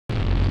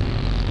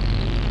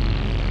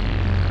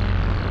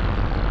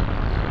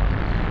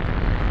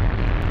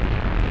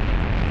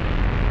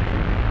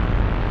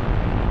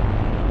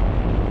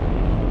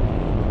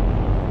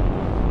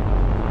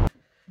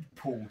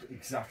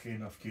exactly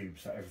enough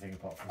cubes for everything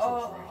apart from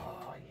sorcery.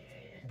 Oh,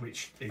 yeah.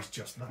 Which is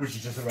just that. Which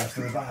is just the rest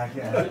of the bag,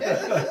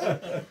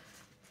 yeah.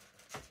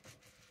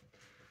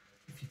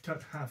 If you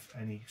don't have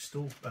any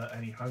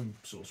any home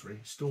sorcery,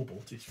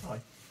 store-bought is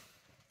fine.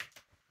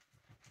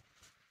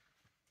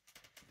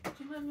 Do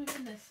you mind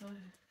moving this? Or...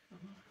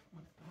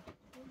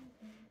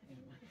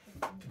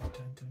 Dun, dun,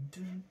 dun,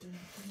 dun,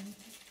 dun.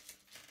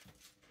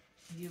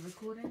 Are you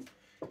recording?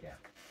 Yeah.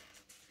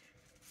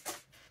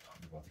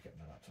 Can't be bothered getting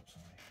the laptop,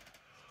 sorry.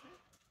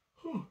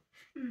 Oh,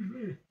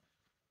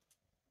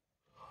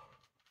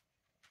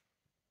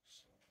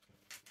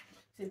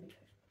 excuse me.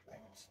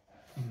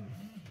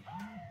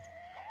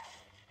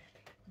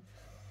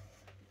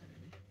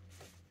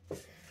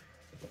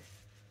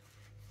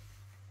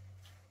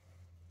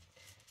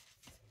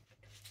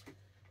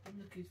 I'm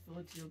looking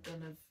forward to your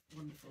gun of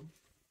wonderful.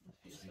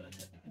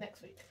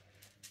 Next week.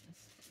 Yes.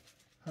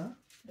 Huh?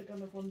 The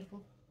gun of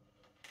wonderful.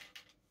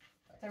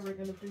 They were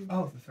going to do.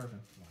 Oh, the third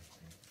one.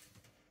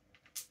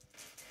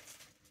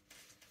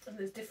 And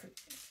there's different.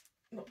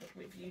 Not that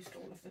we've used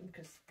all of them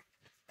because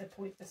they're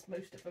pointless,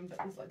 most of them. But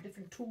there's like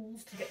different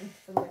tools to get into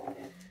them. Like,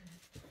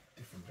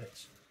 Different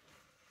bits.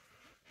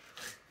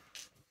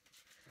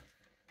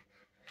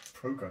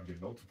 Programmed in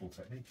multiple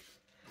techniques.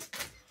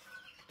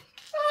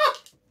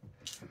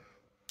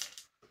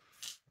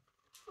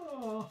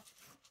 Oh.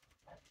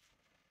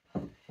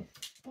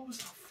 What was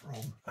that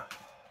from?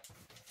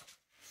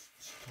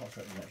 Star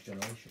Trek: The Next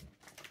Generation.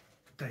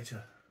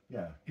 Data.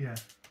 Yeah. Yeah.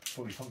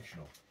 Fully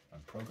functional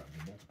and programmed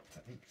in multiple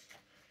techniques.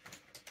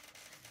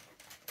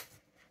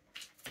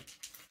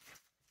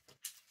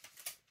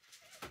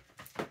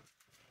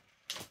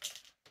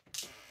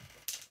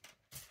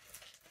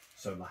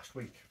 So last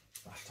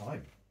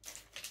time,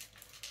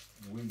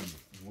 we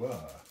were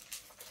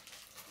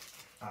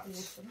at.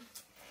 awesome.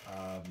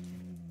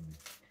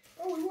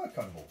 Oh, we were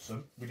kind of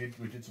awesome. We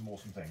did some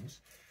awesome things.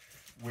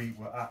 We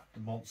were at the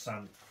Mont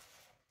Saint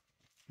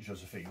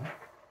Josephine,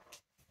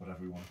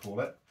 whatever we want to call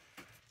it.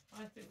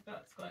 I think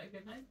that's quite a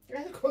good name.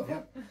 Yeah, cool.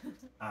 Yeah.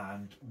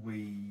 And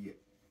we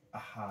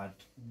had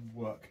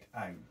worked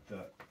out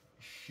that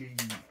she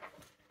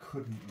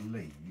couldn't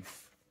leave,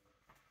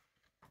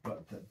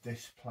 but that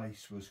this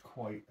place was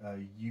quite a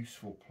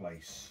useful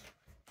place.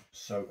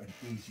 So an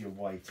easier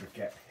way to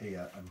get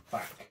here and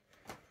back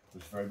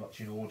was very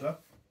much in order.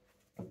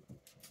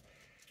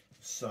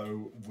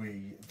 So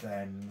we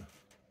then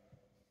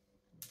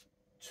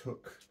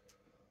took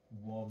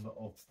one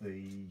of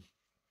the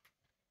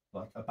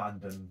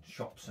abandoned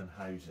shops and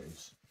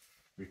houses.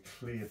 We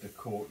cleared the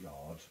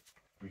courtyard.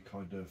 We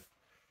kind of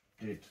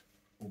did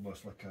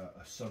almost like a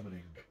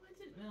summoning. I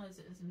didn't realise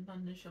it was an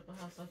abandoned shop or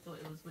house. I thought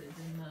it was within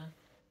the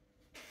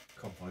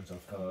Confines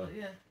of her.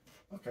 yeah.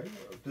 Okay,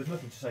 well, there's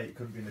nothing to say it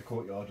couldn't be in the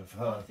courtyard of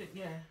I her think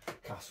yeah.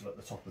 castle at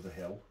the top of the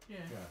hill. Yeah.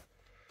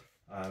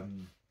 Yeah.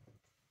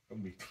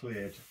 And we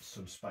cleared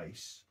some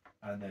space,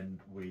 and then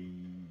we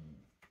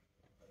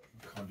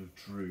kind of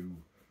drew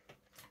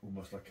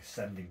almost like a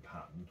sending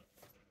pattern.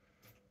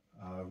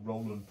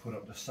 Roland put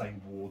up the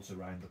same wards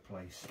around the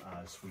place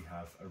as we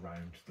have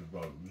around the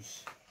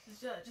Rose. Is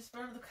that just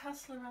around the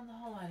castle, around the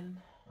whole island?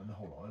 And the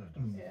whole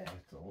island, Yeah.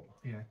 I thought.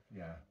 Yeah.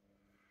 Yeah.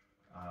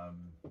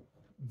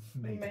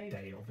 Made a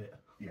day of it.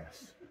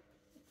 Yes.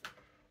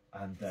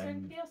 And Is there then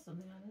anybody else on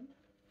the island?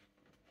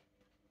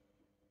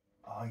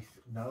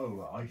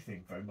 I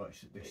think very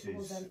much that this It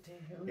was is empty.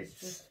 It was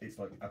just. it's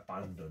like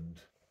abandoned.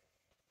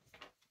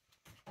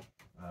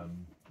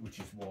 Which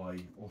is why,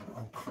 oh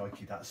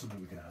crikey, that's something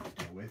we're going to have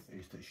to deal with,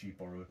 is that she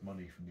borrowed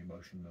money from the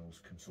Emotion Mills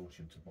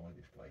Consortium to buy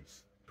this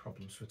place.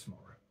 Problems for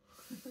tomorrow.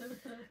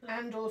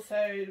 And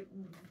also,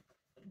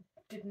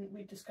 didn't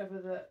we discover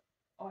that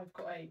I've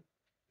got a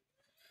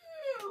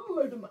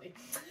load of money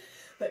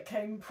that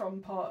came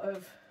from part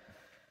of.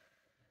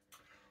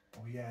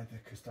 Oh yeah,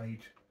 because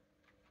they'd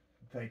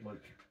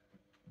like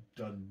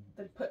done.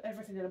 They'd put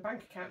everything in a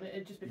bank account and it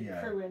had just been Yeah.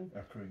 accruing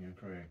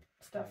Accruing.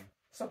 stuff.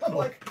 So I'm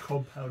like,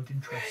 Compound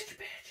interest.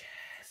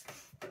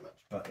 bitches. Pretty much.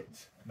 But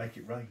it's make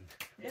it rain.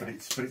 Yeah. But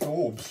it's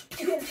orbs.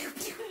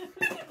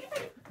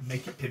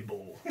 Make it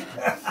pinball.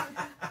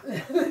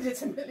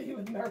 Legitimately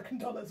with American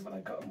dollars when I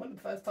got them when the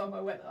first time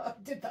I went, I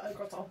did that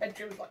across our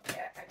bedroom. It was like,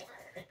 yeah.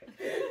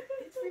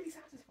 It's really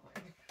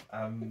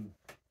satisfying.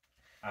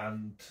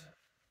 And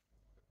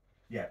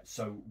yeah,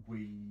 so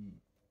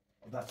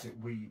that's it.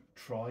 We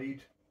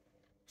tried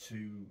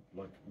to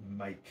like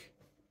make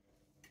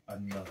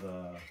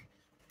another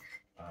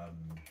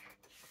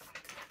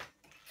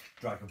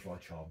dragonfly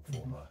charm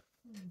for her.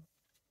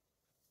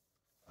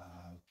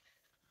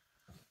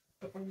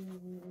 But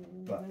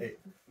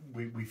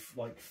we've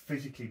like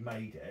physically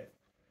made it,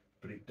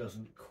 but it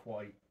doesn't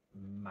quite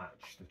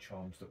match the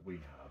charms that we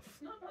have.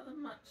 It's not about the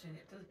matching.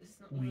 It's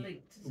not We-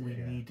 linked. Is We it?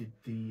 Yeah. needed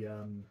the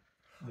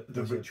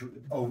The ritual.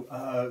 To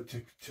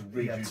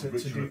redo yeah, the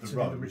ritual of the to do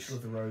rose. the ritual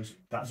of the rose.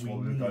 That's why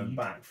we were going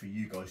back for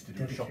you guys to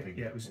do the shopping.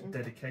 Yeah, it was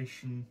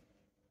dedication,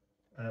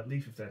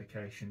 leaf of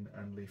dedication,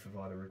 and leaf of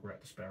either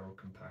regret, despair, or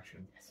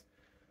compassion. Yes.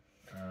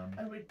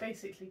 And we'd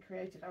basically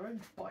created our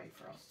own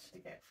Bifrost to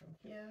get from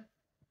here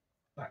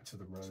back to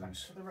the back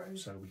Rose, to the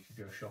Rose. so we could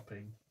go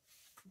shopping.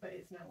 But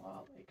it's now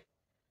our like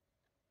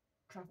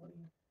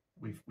travelling.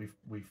 We've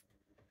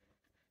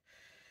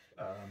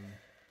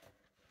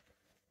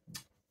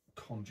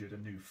conjured a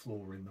new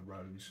floor in the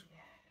Rose,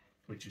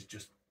 which is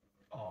just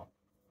our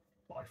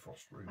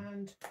Bifrost room.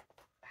 And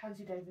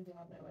Hansie David will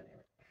have nowhere near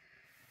it.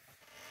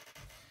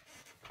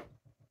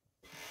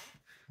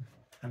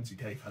 Hansie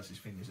Dave has his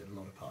fingers in a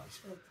lot of pies.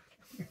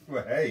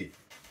 Well, hey.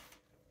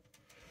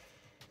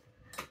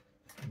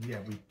 And yeah,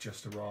 we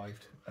just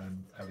arrived,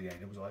 and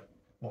Eliana was like,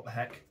 "What the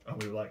heck?" And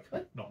we were like,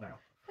 What? "Not now."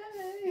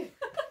 Hey!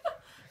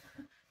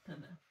 I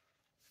know.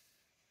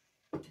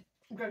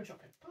 I'm going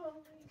shopping.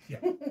 Bye. Yeah.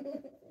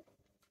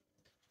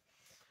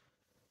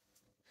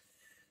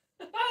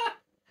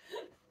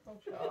 Oh,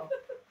 shut up.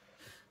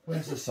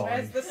 Where's the sign?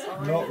 Where's the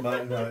sign? Not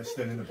no, it's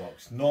still in the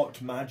box.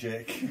 Not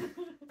magic.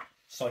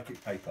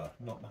 Psychic paper,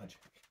 not magic.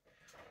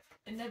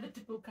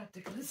 Inevitable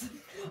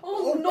cataclysm.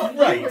 Oh, Oh, not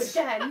great. you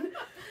again.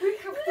 We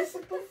have this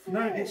before.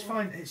 No, it's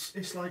fine.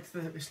 It's like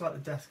the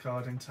death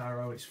card in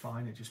tarot. It's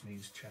fine. It just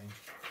means change.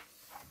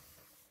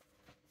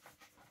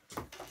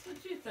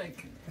 What do you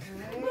think?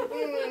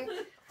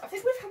 I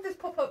think we've had this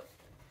pop up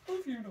a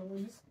few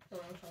times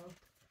around town.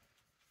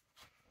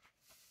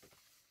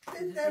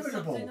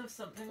 Inevitable. Something of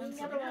something and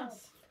something Inevitable.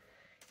 else.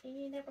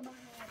 Never mind.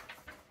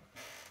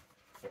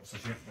 What's the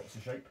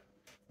shape?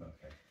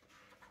 Okay.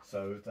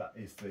 So that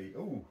is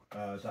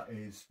that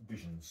is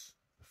visions.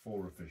 The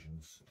 4 of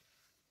visions.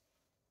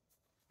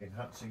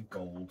 Enhancing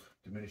gold,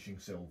 diminishing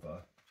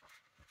silver.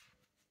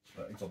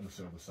 But it's on the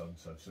silver sun,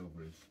 so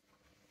silver is.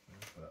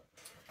 But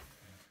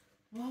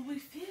While we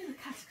fear the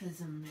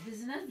cataclysm, it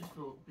is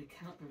inevitable. We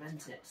cannot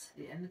prevent it.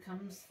 The end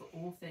comes for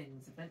all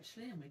things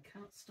eventually, and we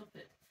cannot stop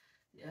it.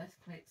 The earth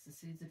quakes, the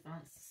seas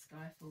advance, the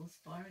sky falls,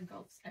 fire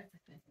engulfs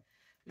everything.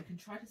 We can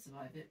try to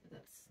survive it,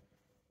 but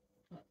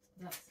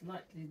that's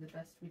likely the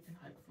best we can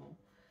hope for.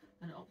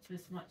 An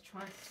optimist might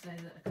try to say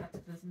that a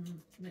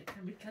cataclysm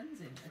can be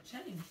cleansing, a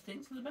change,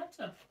 things for the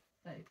better,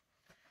 babe.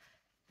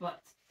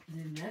 But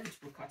the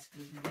inevitable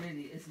cataclysm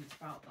really isn't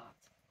about that.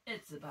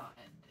 It's about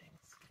endings.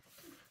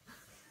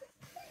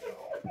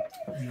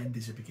 The end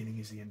is a beginning.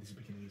 Is the end is a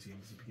beginning. Is the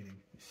end is a beginning.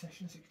 it's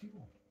session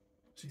 61.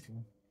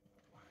 61.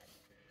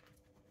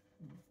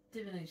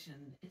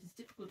 Divination. It is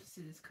difficult to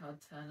see this card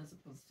turn as a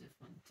positive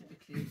one.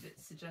 Typically, if it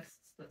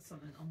suggests that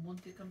something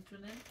unwanted comes to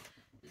an end,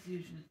 it's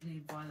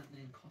usually violently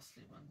and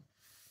costly one.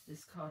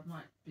 This card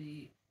might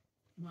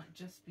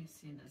just be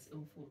seen as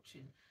ill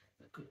fortune,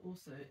 but could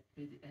also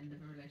be the end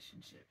of a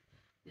relationship,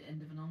 the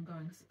end of an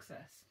ongoing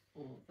success,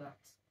 or that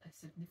a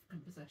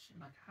significant possession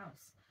like a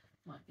house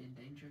might be in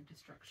danger of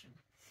destruction.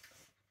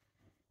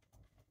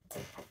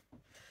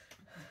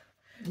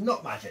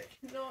 Not magic.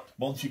 Not.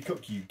 Monty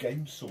Cook, you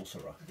game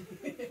sorcerer.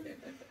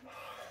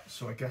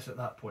 So I guess at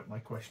that point, my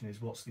question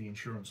is, what's the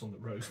insurance on the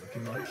Rose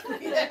looking like?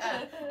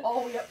 Yeah.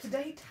 Are we up to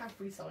date? Have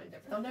we signed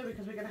everything? Oh no,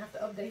 because we're going to have to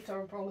update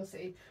our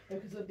policy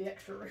because of the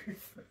extra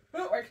roof.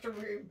 Or extra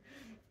room.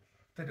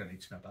 They don't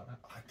need to know about that.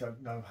 I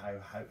don't know how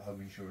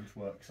home insurance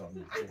works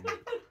on.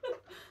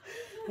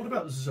 What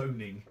about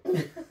zoning?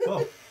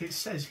 Well, it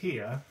says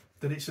here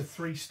that it's a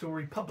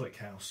 3-story public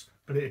house,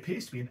 but it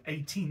appears to be an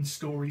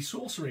 18-story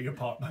sorcery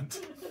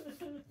apartment.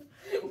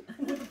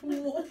 With a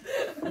pool.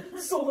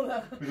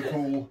 Sauna. With a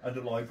pool and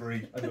a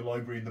library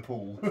in the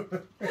pool.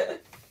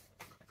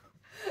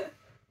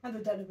 And a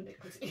den of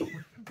iniquity.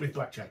 With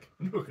blackjack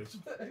and hookers.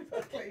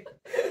 Exactly.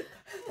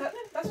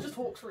 That's just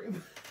Hawk's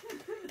room.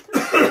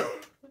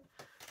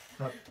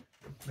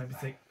 Maybe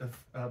think of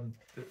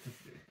the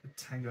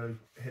Tango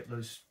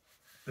Hitler's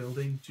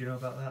building. Do you know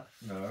about that?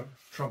 No.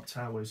 Trump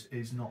Towers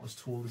is not as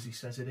tall as he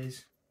says it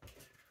is,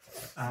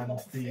 and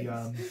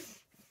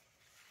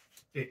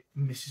it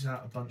misses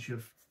out a bunch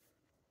of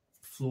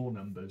floor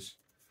numbers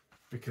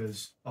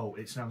because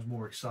it sounds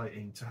more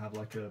exciting to have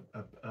like a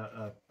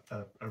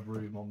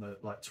room on the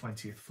like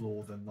 20th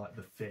floor than like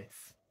the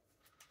 5th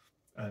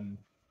and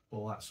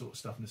all that sort of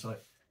stuff. And it's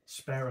like,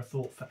 spare a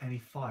thought for any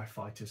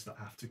firefighters that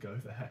have to go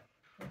there.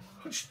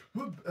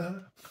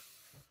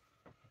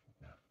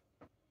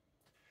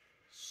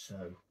 So,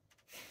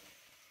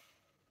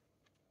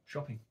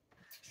 shopping.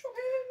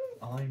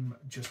 I'm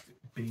just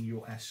being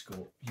your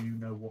escort. You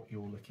know what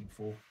you're looking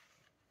for.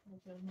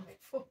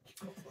 Fuck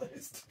your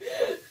list.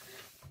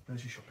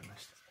 There's your shopping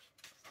list.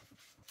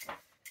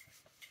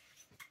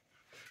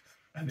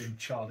 And in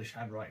childish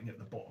handwriting at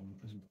the bottom,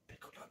 there's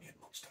pickled onion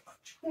monster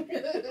munch.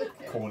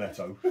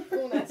 Cornetto.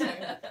 Cornetto.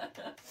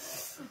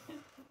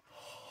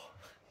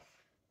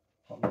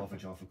 Hot lava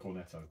jar for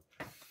cornetto.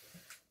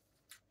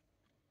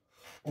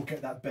 Or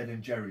get that Ben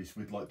and Jerry's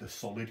with like the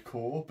solid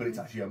core, but it's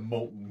actually a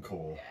molten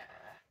core. Yeah.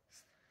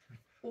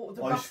 Or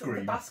the, Ice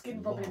cream. the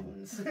Baskin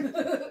Robbins.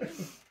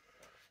 Jalapeno.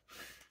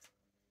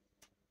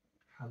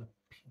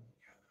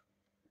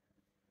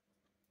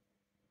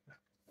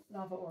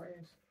 Lava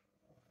Oreos.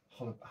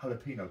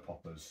 Jalapeno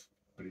poppers,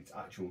 but it's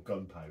actual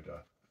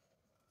gunpowder.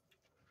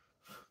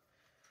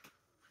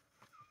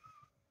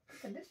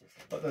 Delicious.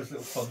 Like those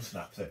little fun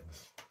snap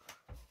things.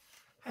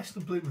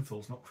 Heston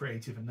Blumenthal's not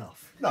creative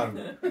enough. No.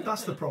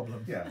 That's the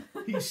problem. Yeah.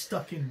 He's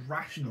stuck in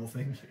rational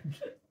thinking.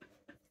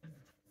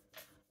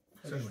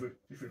 I just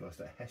realised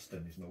that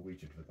Heston is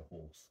Norwegian for the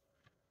horse.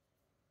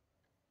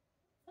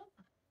 That's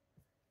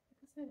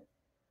it.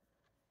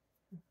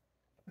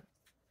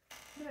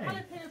 Hey.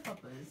 Jalapeno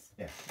poppers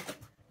Yes.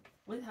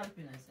 with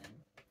jalapenos in,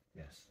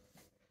 Yes.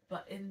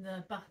 but in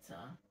the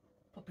batter,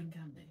 popping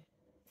candy.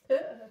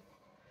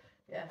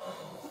 Yeah.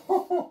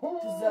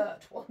 Dessert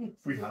ones.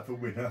 We have a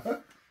winner.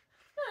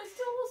 No, it's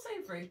still all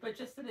savoury, but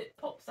just that it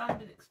pops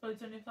and it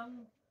explodes on your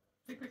tongue,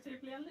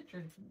 figuratively and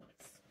literally.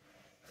 Nice.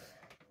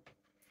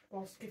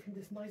 Whilst giving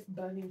this nice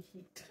burning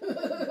heat.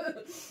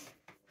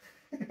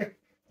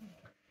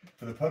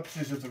 For the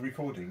purposes of the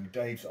recording,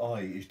 Dave's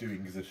eye is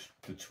doing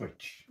the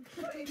twitch.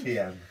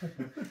 TM.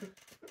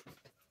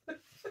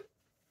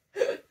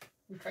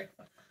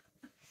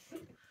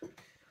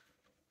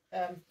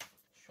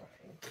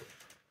 Shocking.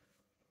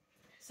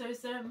 So is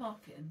there a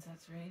market in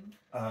Tatooine?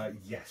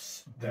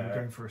 Yes. We're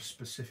going for a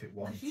specific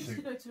one. I used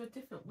to go to a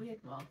different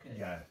weird market.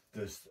 Yeah,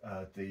 there's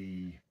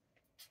the...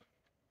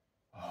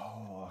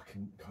 Oh, I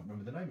can't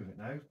remember the name of it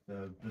now.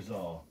 The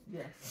Bazaar,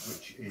 Yes.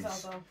 which is...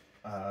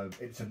 Zelda.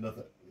 It's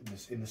another...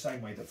 In the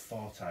same way that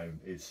Fartown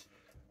is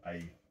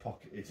a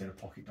pocket... It's in a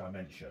pocket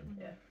dimension.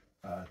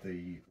 Yeah.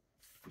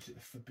 Is it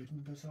the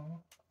Forbidden Bazaar?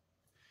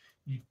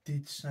 You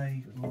did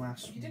say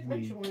last You did week.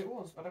 mention what it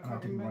was, but I I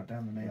can't didn't remember. write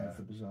down the name Yeah. of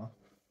the bazaar.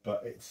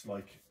 But it's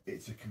like...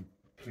 It's a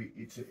complete...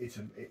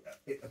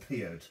 It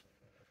appeared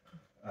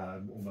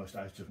almost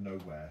out of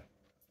nowhere.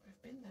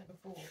 I've been there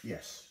before.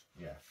 Yes,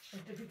 yeah.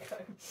 Where did we go?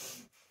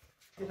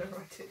 Did I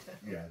write it down?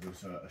 Yeah, there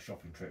was a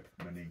shopping trip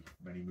many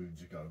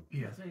moons ago.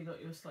 Yeah. So you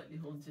got your slightly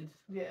haunted.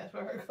 Yeah, that's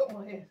where I got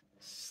my ear.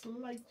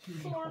 Slightly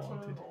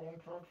haunted.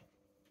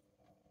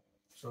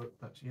 So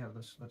let's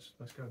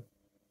go.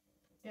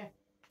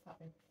 That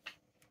way.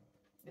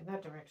 In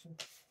that direction.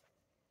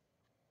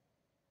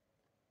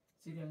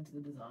 So you're going to the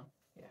bazaar?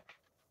 Yeah.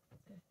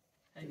 Okay.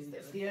 How are you It's, going to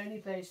it's get the there? only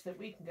place that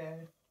we can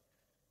go.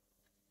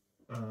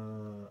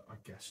 I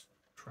guess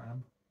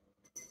tram.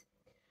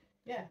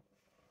 Yeah.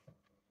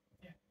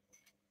 Yeah.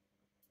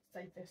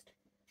 Safest.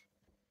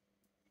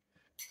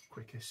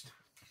 Quickest.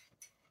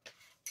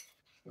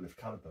 Well, if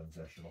Caliburn's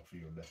there, she'll offer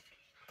you a lift.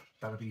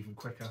 That'll be even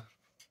quicker.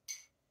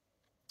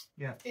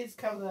 Yeah. Is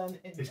Caliban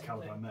in Is London?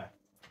 Caliban there?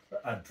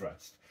 And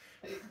dressed.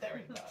 They're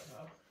in that as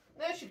well.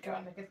 No, she'd go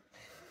out naked.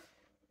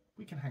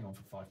 We can hang on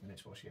for 5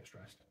 minutes while she gets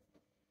dressed.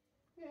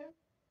 Yeah,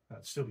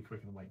 That'd still be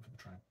quicker than waiting for the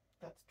tram.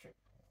 that's true.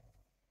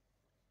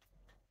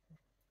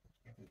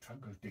 Yeah, but the tram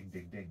goes ding,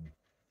 ding, ding.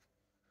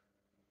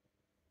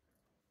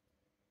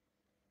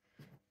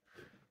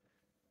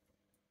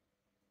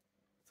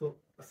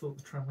 I thought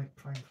the tram went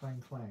clang,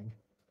 clang, clang.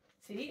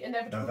 See,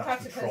 Inevitable No,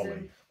 that's the Cataclysm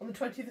trolley. on the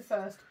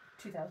 21st,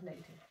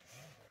 2018.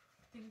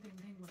 Ding ding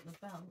ding with the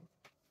bell.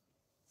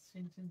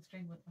 String string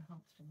string with the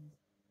heartstrings.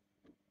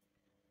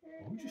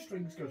 Why would your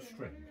strings go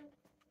string?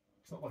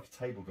 It's not like a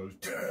table goes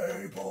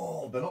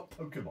table. They're not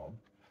Pokemon.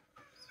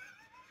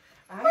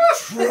 And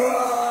so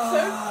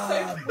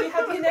we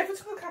had the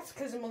Inevitable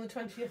Cataclysm on the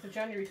 20th of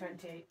January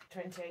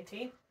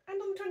 2018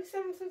 and on the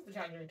 27th of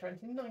January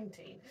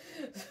 2019.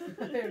 So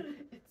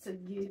it's a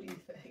yearly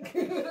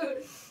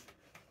thing.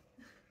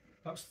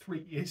 That was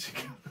 3 years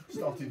ago.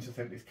 Starting to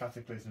think this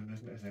cataclysm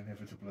isn't as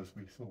inevitable as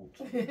we thought.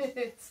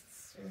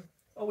 It's true.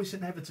 Oh, it's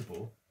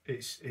inevitable.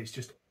 It's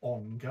just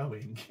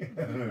ongoing. I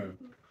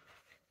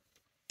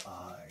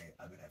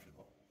am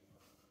inevitable.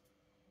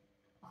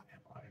 I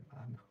am Iron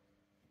Man.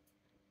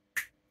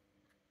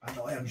 And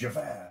I am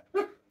Javert.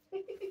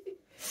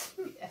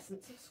 The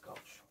essence of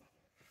Scotch.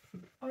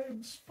 I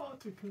am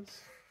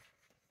Spartacus.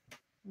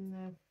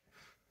 No.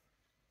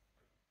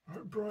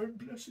 I'm Brian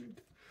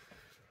Blessed.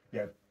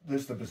 Yeah,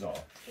 there's the bazaar,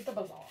 It's a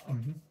bazaar.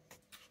 Mm-hmm.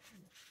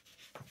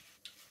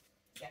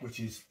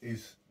 which is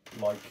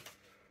like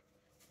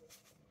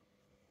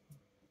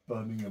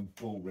Birmingham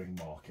Bullring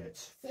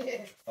Market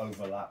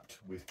overlapped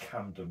with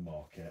Camden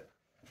Market,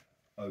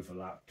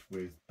 overlapped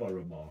with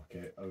Borough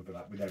Market,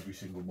 overlapped with every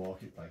single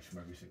marketplace from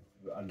every single,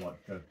 and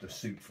like the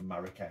suit from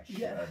Marrakesh.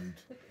 Yeah.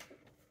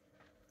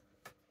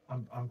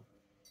 And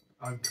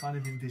I'm kind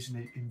of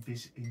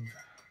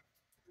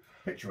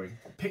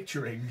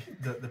picturing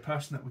that the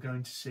person that we're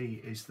going to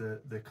see is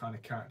the kind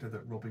of character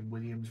that Robin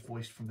Williams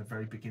voiced from the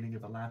very beginning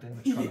of Aladdin,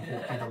 that's trying to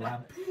walk through the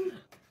lamp.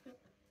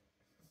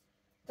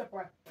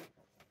 Tupperware.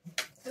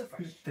 Still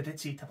fresh. The Dead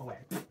Sea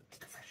Tupperware.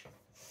 Still fresh.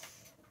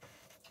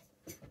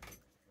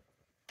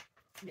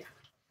 Yeah.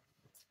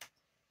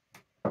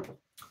 Something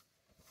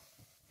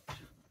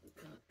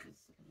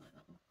like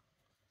that one.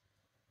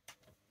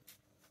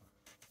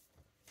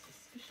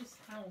 Suspicious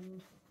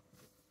hound.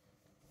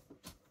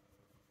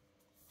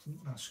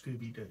 Isn't that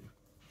Scooby Doo?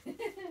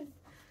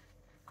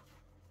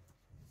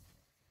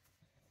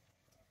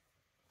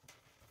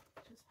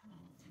 Just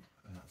hound.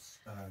 that's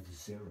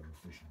Zero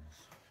Visions.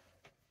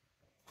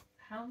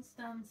 Hound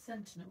stands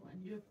sentinel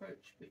and you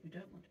approach, but you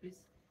don't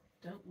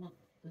want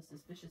the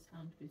suspicious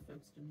hound to be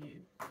focused on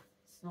you.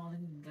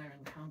 Snarling and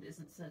glaring, the hound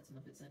isn't certain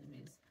of its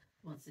enemies.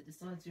 Once it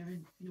decides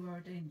you are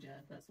a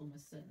danger, that's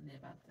almost certainly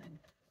a bad thing.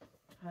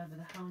 However,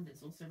 the hound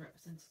is also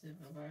representative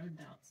of our own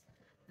doubts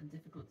and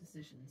difficult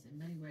decisions. In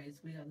many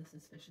ways, we are the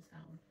suspicious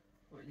hound,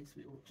 or at least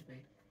we ought to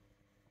be.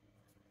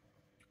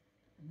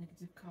 A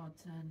negative card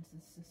turned to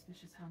the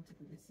suspicious hound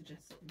typically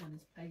suggests that one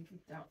is plagued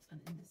with doubts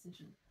and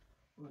indecision,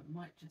 or it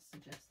might just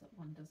suggest that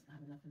one doesn't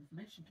have enough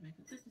information to make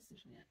a good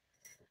decision yet.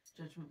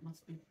 Judgment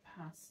must be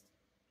passed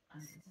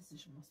and a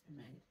decision must be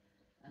made,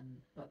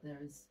 but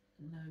there is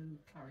no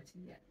clarity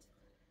yet.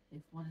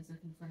 If one is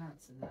looking for an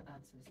answer, that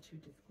answer is too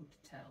difficult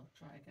to tell.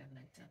 Try again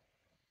later.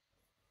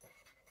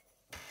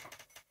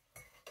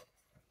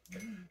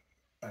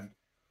 And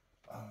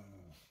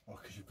well,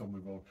 because you've gone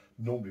with wrong.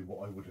 Normally,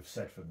 what I would have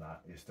said from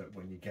that is that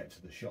when you get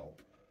to the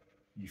shop,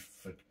 you've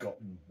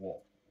forgotten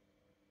what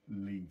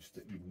leaves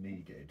that you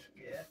needed,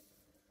 Yeah.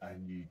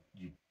 and you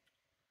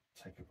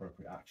take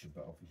appropriate action.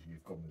 But obviously,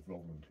 you've gone with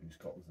Roland, who's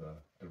got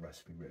the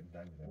recipe written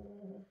down there.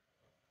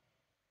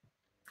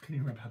 Can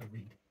you remember how to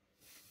read?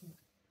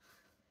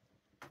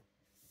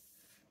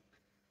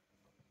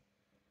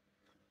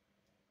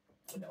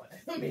 No,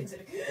 I know.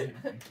 Music.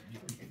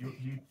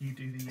 You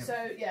do the.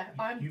 So yeah,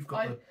 You've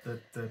got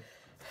the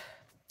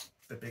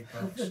big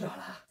bucks.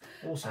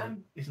 Also,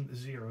 isn't the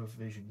Zero of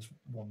Visions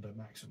Wanda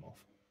Maximoff?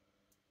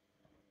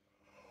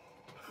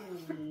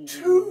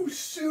 Too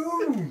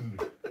soon.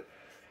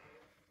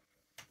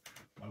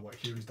 My work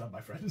here is done,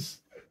 my friends.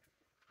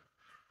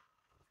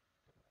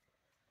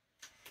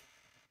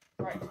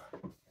 Right.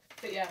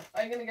 But yeah,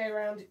 I'm going to go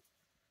around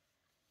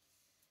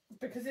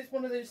because it's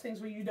one of those things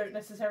where you don't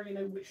necessarily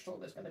know which stall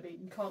there's going to be.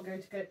 You can't go,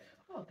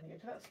 oh, I'm going to go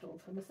to that stall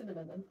for my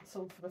cinnamon and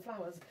sold for the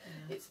flowers.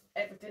 Yeah. It's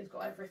everything's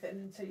got everything,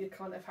 and so you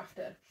kind of have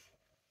to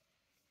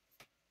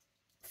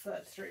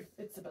search through.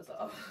 It's a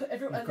bazaar.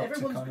 You've got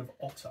to kind of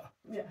otter.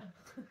 Yeah,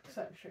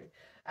 so true.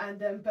 And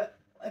but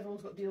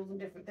everyone's got deals on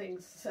different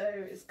things, so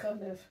it's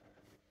kind of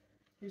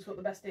who's got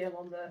the best deal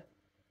on the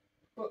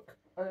book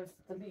of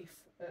the leaf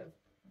of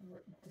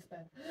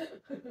despair.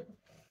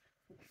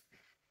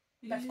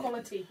 Best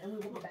quality, and we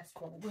want the best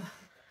quality.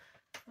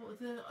 What were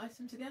the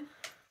items again?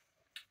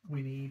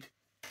 We need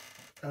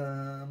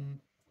A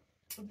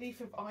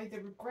leaf of either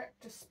regret,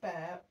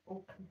 despair,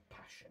 or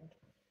compassion.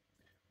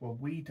 well,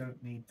 we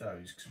don't need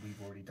those because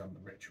we've already done the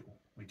ritual.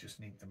 We just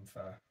need them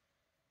for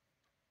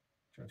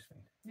Josephine.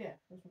 Yeah,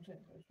 that's what I'm saying.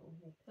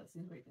 That's the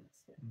ingredients.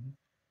 Yeah.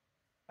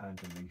 And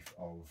a leaf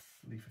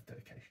of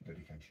dedication.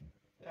 dedication.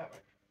 Yeah,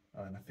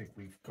 right. And I think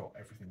we've got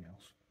everything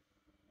else.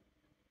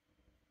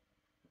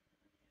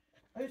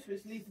 Oh, so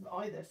it's leaf of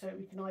either, so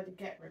we can either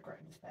get regret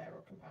and despair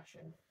or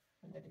compassion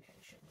and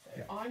dedication. So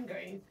Yeah. I'm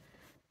going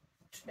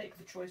to make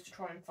the choice to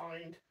try and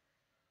find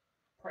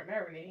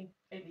primarily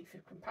a leaf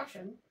of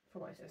compassion for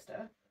my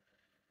sister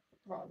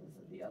rather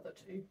than the other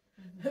two.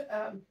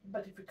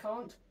 But if we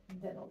can't,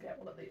 then I'll get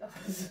one of the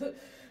others.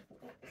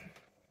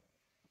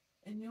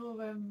 In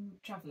your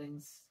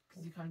travellings,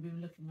 because you kind of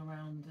been looking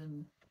around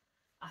and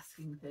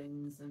asking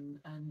things, and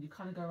you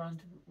kind of go around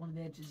to one of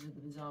the edges of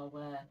the bazaar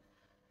where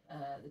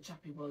the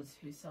chappie was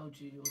who sold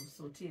you your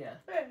sortia,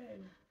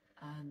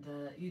 and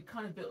you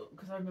kind of built,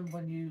 because I remember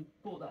when you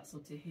bought that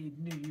sortia, he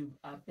knew you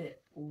a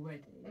bit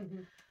already,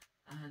 and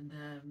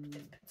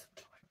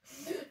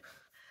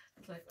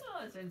it's like,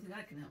 oh, is there anything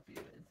I can help you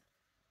with?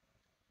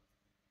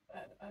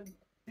 I'd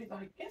be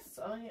like, yes,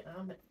 I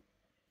am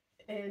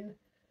in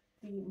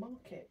the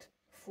market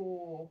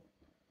for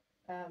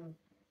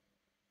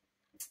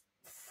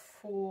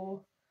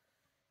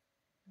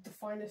the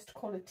finest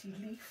quality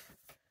leaf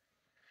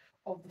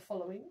of the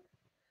following,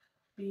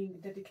 being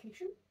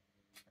dedication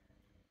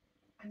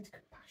and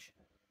compassion.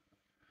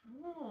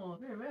 Oh,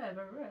 very rare,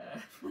 very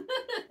rare.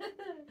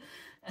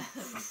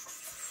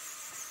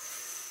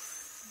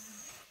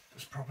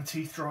 There's proper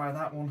teeth dry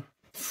that one.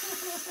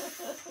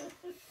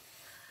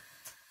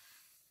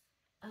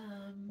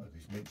 Oh,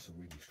 these mints are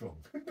really strong.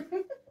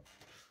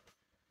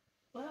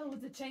 Well,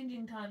 with the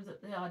changing times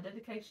that they are,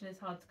 dedication is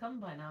hard to come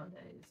by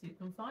nowadays. You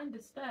can find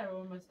despair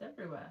almost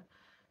everywhere,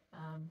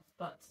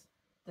 but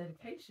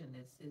dedication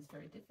is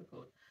very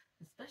difficult,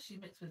 especially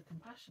mixed with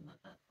compassion.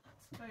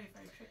 That's very,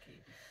 very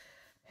tricky.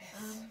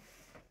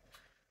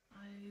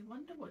 I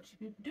wonder what you've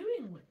been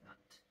doing with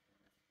that.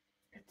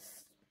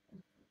 It's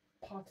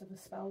part of the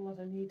spell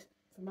that I need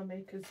for my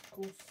maker's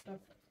course stuff.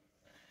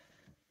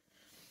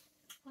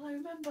 Well, I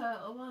remember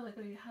a while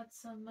ago you had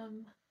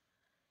some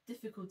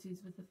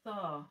difficulties with the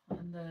Thar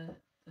and the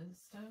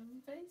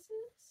stone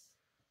faces.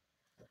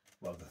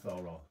 Well, the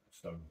Thar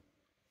stone.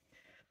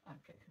 I'm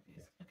getting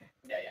confused. Okay.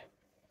 Yeah.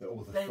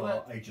 All the They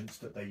Thar agents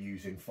that they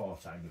use in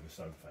Fartown are the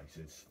stone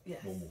faces.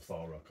 Yes. Normal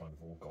Thar are kind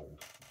of all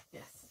gold.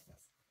 Yes.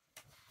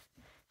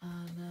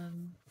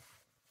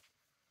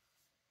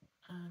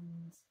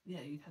 And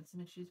yeah, you'd had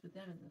some issues with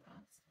them in the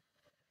past.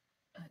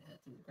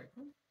 Through the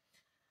grapevine.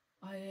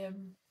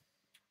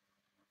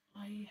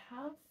 I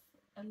have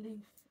a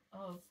leaf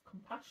of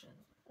compassion,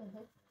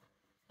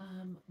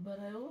 but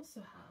I also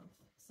have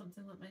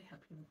something that may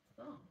help you with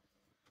the Thar.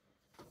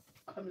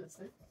 I'm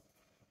listening.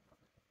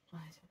 I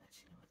don't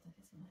actually know what that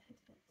is in my head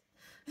yet.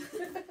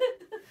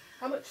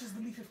 How much is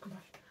the leaf of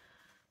compassion?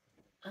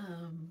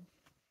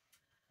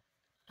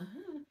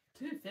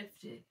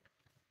 250.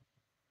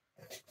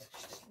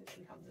 Just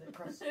literally handed it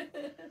across.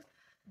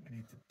 We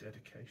need the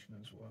dedication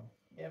as well.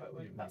 Yeah, but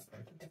You that's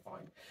might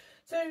defined.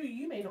 So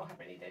you may not have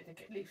any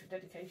leaf of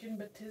dedication,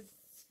 but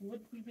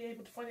would we be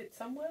able to find it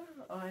somewhere?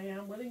 I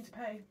am willing to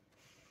pay.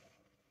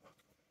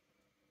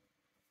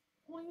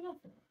 What are you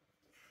laughing at?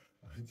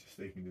 I'm just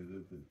thinking of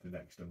the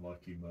next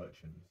unlikely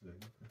merchant.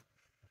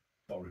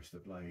 Boris the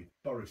Blade.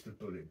 Boris the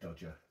Bullet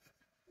Dodger.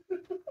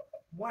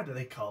 Why do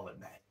they call it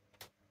that?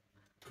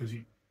 Because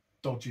he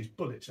dodges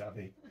bullets,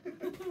 Abby.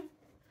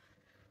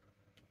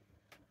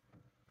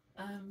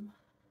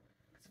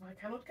 So I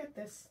cannot get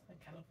this. I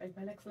cannot make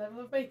my next level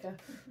of baker.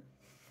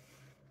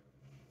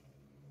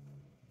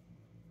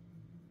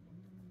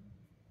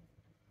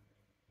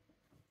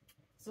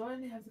 So I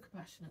only have the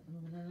compassion at the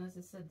moment, and as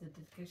I said, the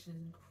dedication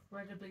is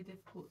incredibly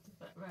difficult to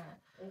get rare.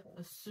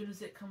 As soon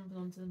as it comes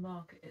onto the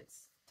market,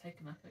 it's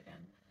taken up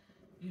again.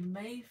 You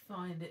may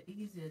find it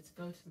easier to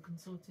go to the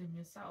consortium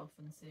yourself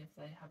and see if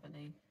they have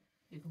any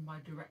you can buy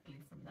directly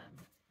from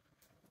them.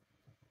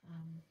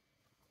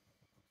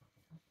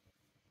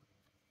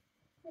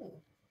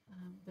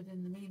 But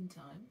in the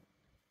meantime,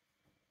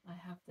 I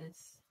have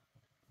this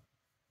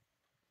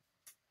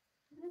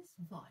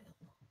vial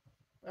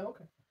Oh,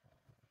 okay.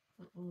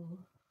 that will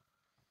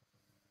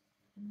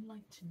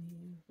enlighten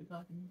you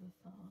regarding the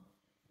Thar.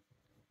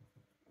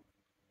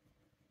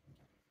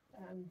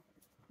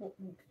 What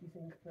makes you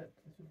think that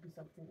this would be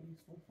something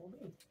useful for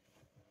me?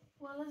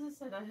 Well, as I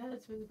said, I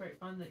heard through the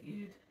grapevine that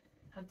you'd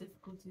had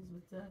difficulties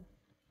with the...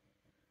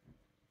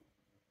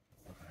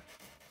 Okay.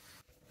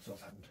 So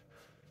what's happened?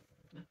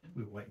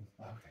 We were waiting.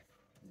 Oh, okay.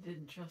 You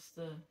didn't trust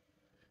the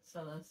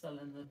seller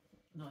selling the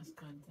nice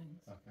kind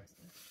things. Okay.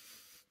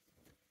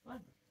 Fine.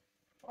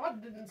 I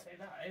didn't say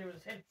that. It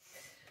was him.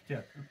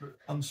 Yeah, but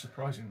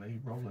unsurprisingly,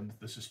 Roland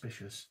the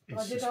Suspicious is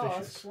I did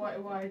suspicious. ask,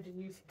 why do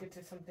you think it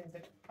is something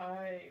that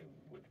I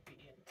would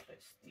be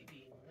interested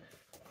in?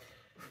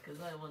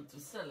 Because I want to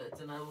sell it,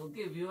 and I will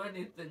give you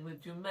anything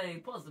that you may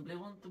possibly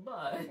want to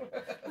buy.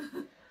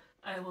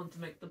 I want to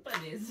make the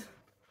pennies.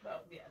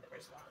 Well, yeah, there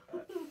is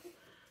that.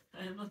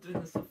 I am not doing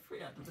this for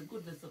free out of the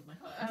goodness of my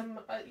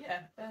heart.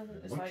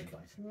 It's like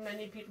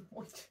many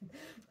people.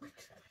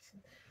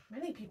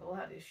 Many people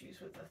had issues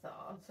with the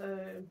Thar,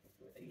 so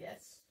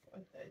yes,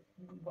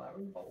 we were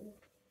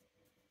involved.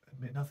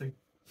 Admit nothing.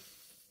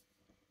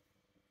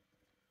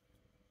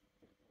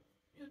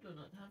 You do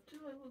not have to.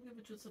 I will give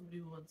it to somebody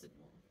who wants it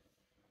more.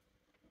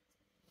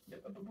 No,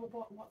 but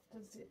what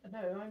does it?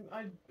 No,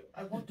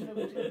 I want to know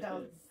what it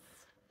does.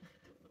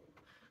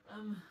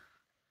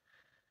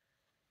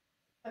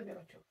 Okay,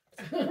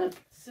 sure.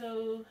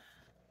 So,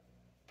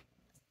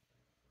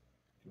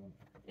 Do you want?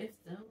 if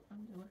though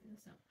I'm working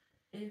this out,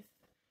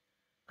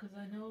 because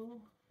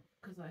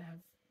I have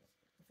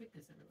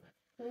figures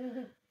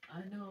everywhere.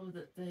 I know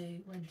that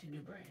they went in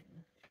your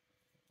brain,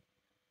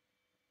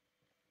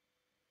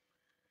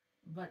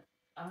 but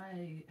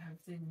I have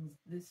things.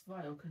 This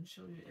vial can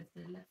show you if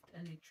they left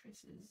any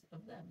traces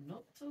of them,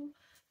 not to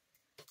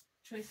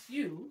trace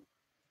you,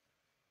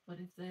 but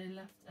if they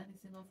left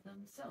anything of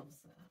themselves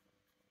there.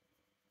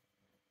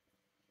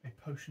 A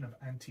potion of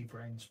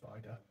anti-brain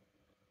spider.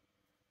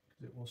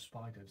 Because it was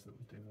spiders that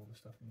was doing all the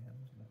stuff in the end,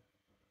 wasn't it?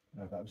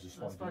 No, that was the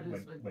spider that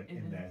spiders went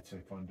in there to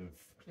kind of...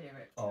 Clear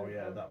it. Oh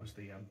yeah, that was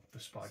the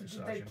spider So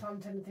did they surgeon.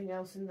 plant anything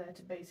else in there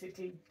to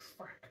basically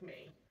track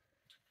me,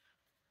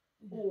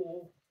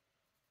 or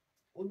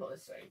not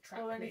necessarily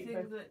track Or me, anything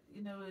but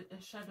that,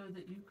 a shadow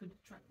that you could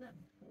track them.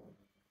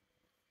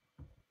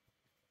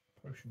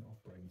 Potion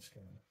of brain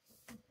scan.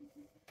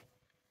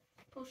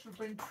 Potion of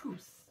brain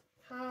truth.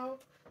 how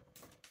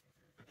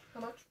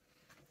much?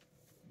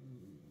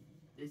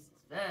 This is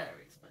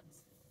very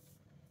expensive.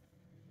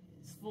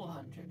 It's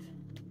 400.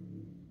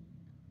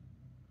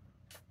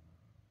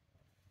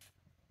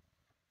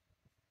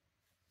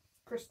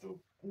 Crystal,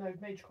 no,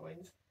 mage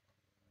coins.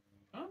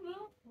 Oh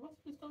no, what's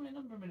this tell me a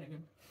number a minute ago?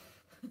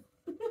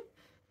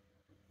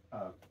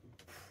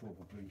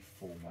 Probably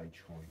 4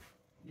 mage coin.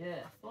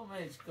 Yeah, 4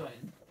 mage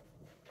coin.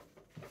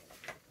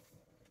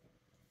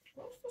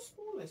 What's the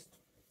smallest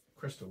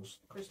Crystals.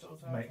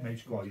 crystals?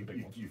 Mage Well, coins,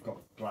 big ones. you've got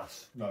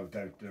glass. No,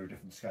 they're a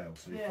different scale.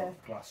 So you've Yeah.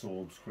 got glass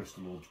orbs,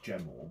 crystal orbs,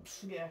 gem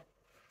orbs, Yeah,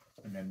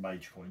 and then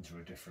mage coins are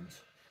a different.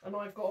 and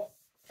I've got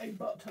a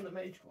butt ton of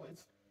mage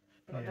coins,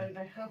 but I Yeah. don't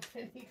know how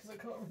many because I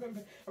can't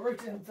remember. I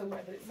wrote it down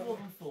somewhere, but it's More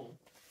somewhere. than 4.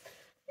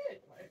 Yeah,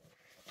 anyway.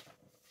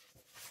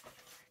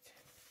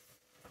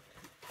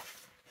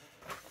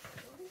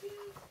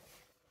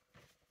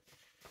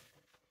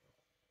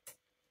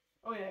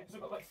 Oh yeah, because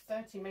I've got like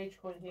 30 mage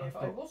coin here, I've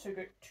but got- I've also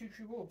got 2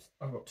 true orbs.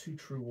 I've got 2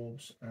 true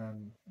orbs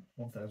and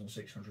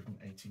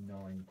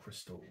 1,689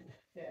 crystal.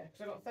 Yeah,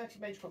 because I've got 30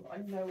 mage coin, but I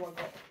know I've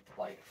got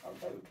like a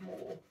load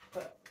more,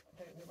 but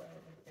I don't know where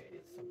it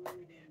is somewhere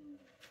in here.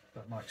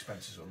 But my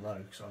expenses are low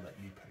because I let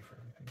you pay for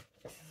everything.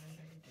 I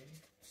know you do.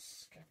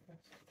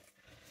 Scabbers.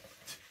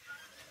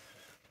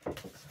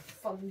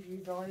 Fund you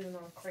guys in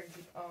our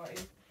crazy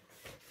party.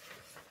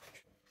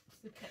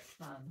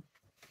 man.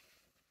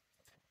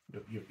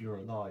 You're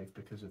alive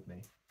because of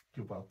me.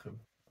 You're welcome.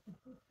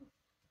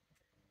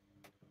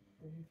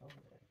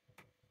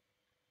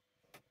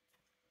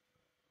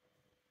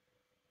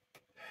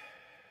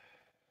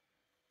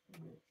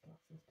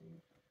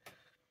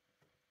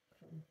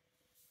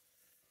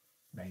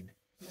 Maine.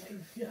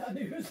 Yeah, I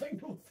knew it was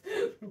like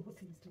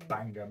northeast.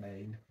 Bangor,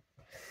 Maine.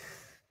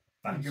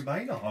 Bangor,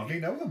 Maine? I hardly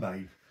know the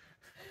Maine.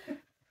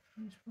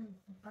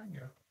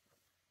 Bangor.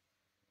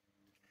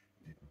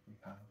 Didn't we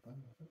have a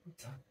lovely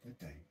time the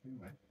day we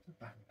went to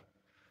Bangor?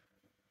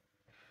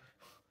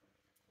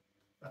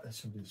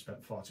 That's somebody that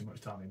spent far too much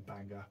time in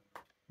Bangor.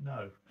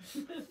 No.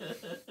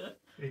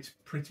 It's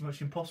pretty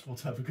much impossible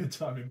to have a good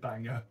time in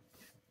Bangor.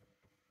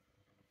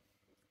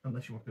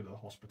 Unless you want to go to the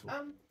hospital.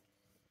 I'm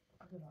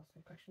going to ask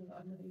a question that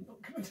I know you're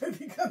not going to know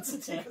the answer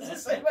to because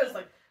it's the same as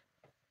like,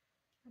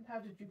 and how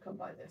did you come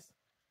by this?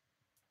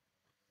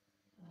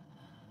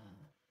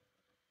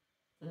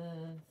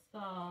 The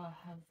Thar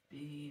have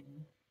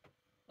been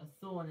a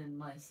thorn in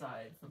my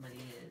side for many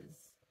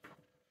years,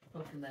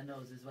 poking their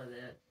noses where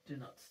they do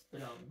not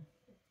belong.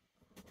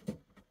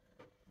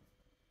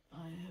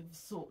 I have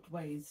sought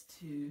ways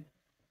to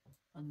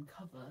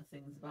uncover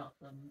things about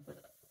them,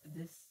 but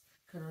this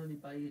can only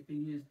be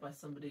used by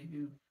somebody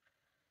who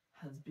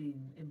has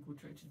been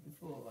infiltrated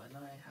before, and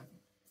I have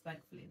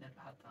thankfully never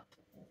had that.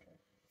 Okay.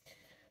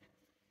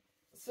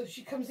 So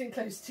she comes in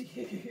close to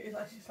you,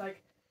 like she's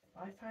like,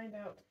 I find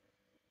out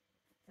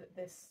that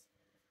this.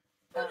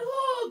 And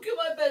oh, you're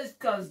my best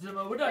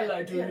customer. Would I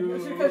lie to you?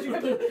 Because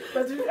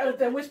you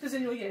then whispers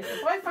in your ear.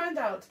 If I find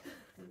out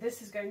that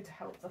this is going to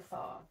help the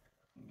Thar,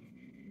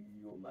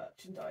 your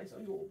merchandise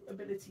or your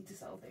ability to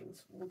sell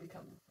things will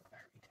become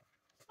very difficult.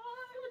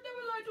 I would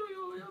never lie to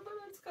you. You're my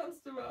best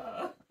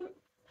customer.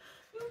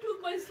 You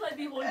took my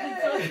slightly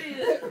haunted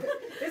idea.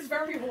 It's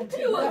very haunted.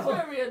 You now. are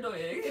very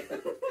annoying.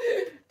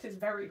 It is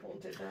very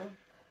haunted now.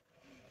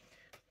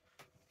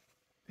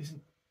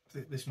 Isn't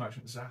this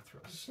merchant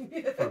Zathras,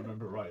 if I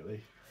remember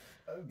rightly?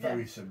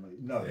 Very similar.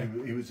 No, Yeah.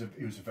 he was a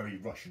very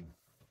Russian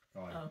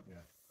guy. Oh.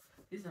 Yeah.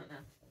 He's not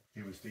now.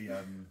 He was the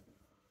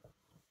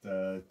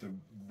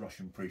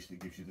Russian priest that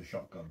gives you the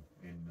shotgun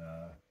in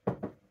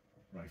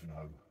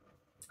Ravenholm.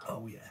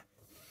 Oh yeah.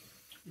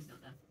 He's not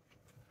now.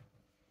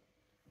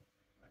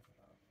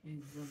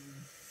 He's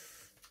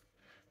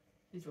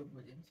Robin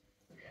Williams.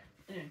 Yeah.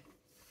 Anyway,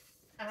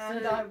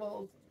 And So- I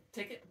will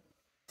take it.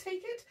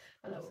 take it,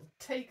 and I will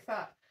take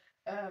that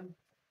Tupperware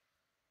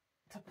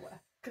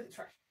because it's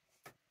fresh.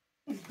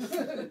 So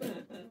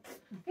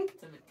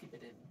we keep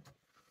it in.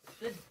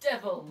 The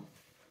devil.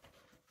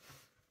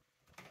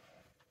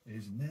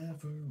 Is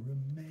never a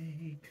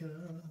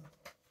maker.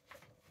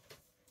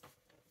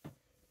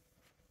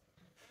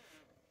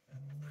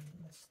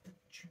 Unless that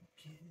you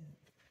give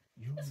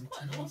your That's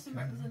quite an awesome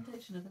taker.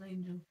 representation of an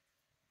angel.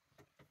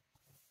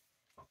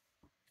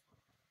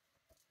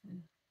 Yeah.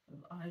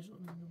 With eyes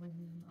on the wing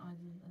and eyes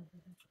on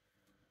everything.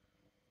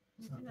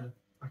 Is that the?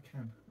 I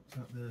can. Is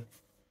that the?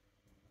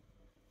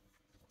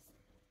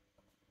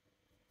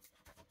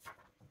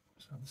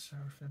 Is that the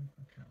seraphim?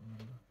 I can't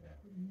remember.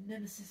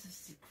 Nemesis of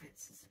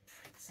secrets is a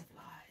prince of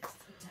lies,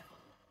 the devil.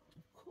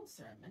 Of course,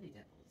 there are many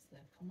devils.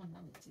 Their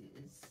commonality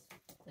is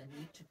their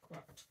need to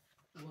corrupt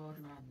the world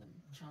around them.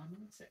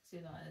 Charming, sexy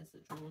liars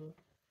that draw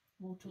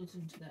mortals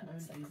into their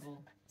own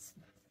evil.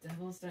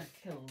 Devils don't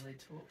kill, they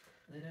talk.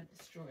 They don't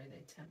destroy,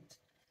 they tempt.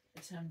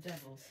 The term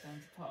devil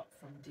stands apart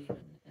from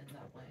demon in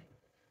that way.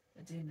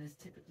 A demon is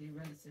typically a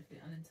relatively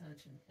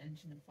unintelligent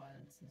engine of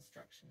violence and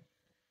destruction.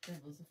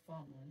 Devils are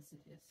far more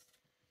insidious.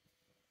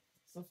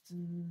 It's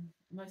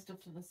most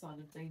often a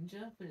sign of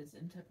danger, but its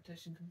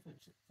interpretation can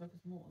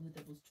focus more on the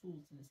devil's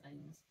tools than his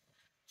aims,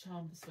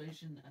 charm,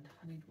 persuasion, and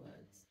honeyed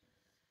words.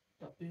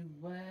 But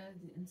beware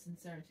the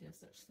insincerity of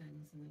such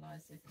things and the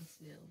lies they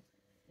conceal.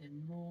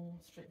 In more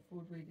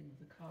straightforward reading,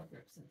 the card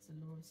represents the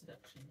law of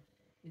seduction,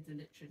 either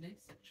literally,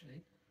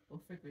 sexually, or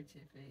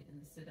figuratively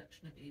in the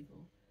seduction of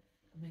evil.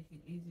 And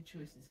making easy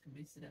choices can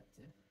be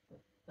seductive,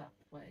 but that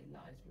way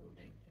lies real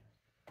danger.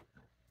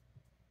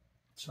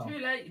 So Too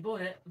late, you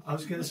bought it. I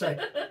was going to say,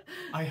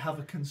 I have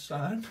a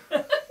concern.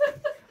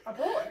 I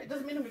bought it. It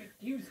doesn't mean I'm going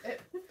to use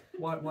it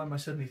Why am I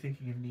suddenly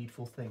thinking of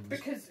needful things?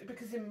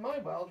 because in my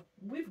world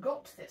we've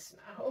got this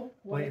now. Wait a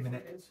whatever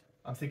minute. it is.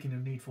 I'm thinking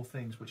of needful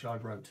things which I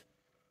wrote.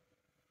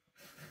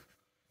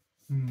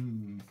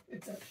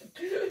 Inception.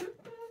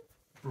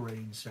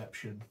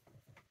 Brainception.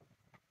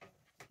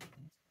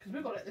 Because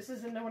we've got it. This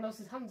is in no one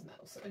else's hands now,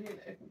 so you know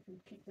we can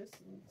keep this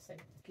and keep it safe.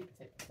 Keep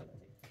it safe.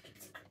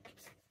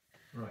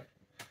 Right.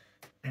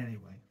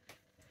 Anyway,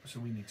 so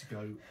we need to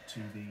go to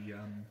the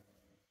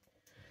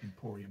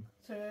Emporium.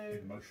 So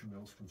In Motion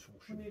Mills we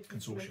Consortium. need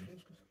Consortium.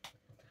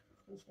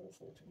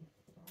 Consortium.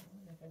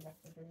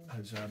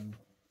 Has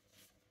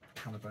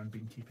Caliban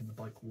been keeping the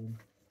bike warm?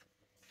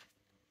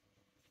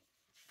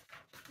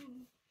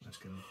 Let's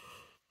go.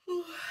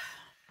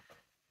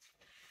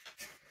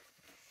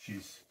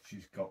 She's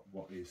got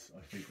what is, I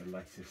think, the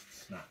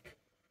latest snack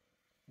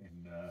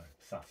in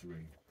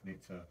Satterine.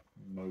 It's a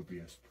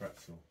Mobius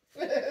pretzel.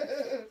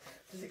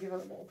 Does it give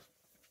us more?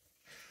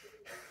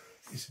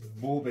 It's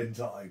Morbin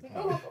time.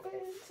 Oh,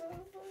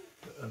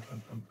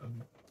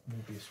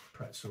 Morbius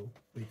pretzel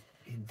with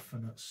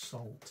infinite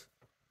salt.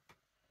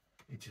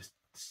 It just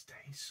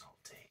stays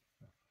salty.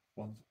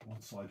 One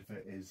side of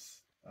it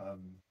is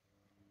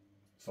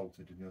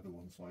salted, and the other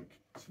one's like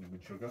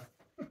cinnamon sugar.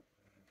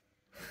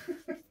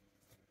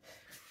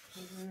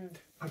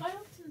 I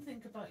often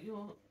think about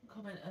your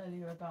comment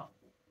earlier about,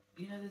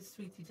 you know, those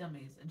sweetie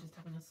dummies and just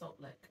having a salt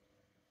lick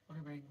on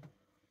a ring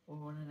or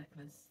on a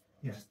necklace.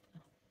 Yeah.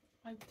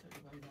 I would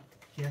totally buy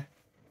that. Yeah.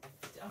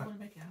 I want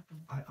to make it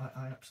happen.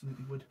 I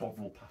absolutely would.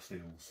 Bovril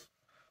pastilles.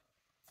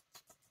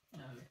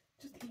 No.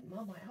 just eat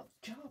Marmite out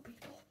the jar,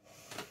 people.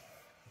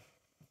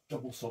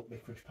 Double salt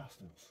licorice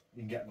pastils.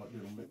 You can get like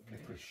little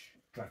licorice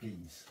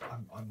draggies.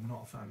 I'm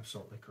not a fan of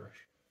salt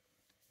licorice.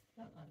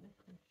 I don't like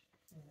licorice.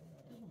 I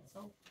don't want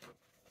salt.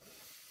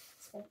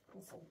 Salt.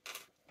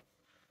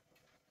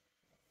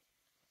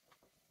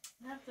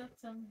 I have that,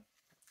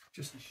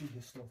 Just She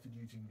has started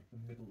using the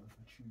middle of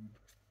the tube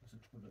as a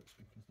toilet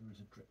because there is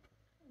a drip.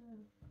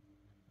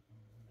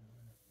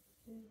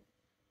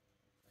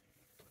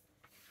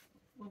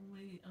 when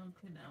we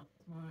clean it out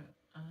tomorrow,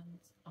 and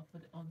I'll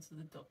put it on so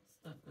the dots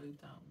don't go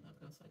down,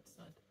 they'll go side to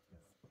side.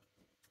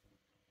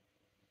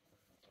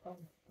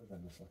 But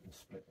then there's like a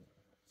split in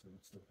it, so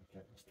it's still a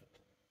carrot split.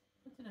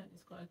 I don't know,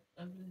 it's quite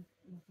a really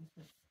lovely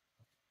split.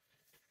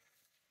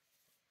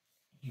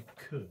 you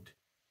could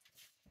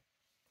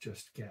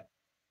just get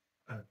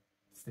a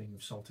thing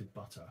of salted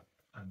butter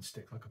and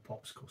stick like a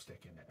popsicle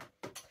stick in it.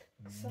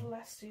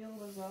 Celestial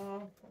Bazaar.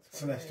 That's what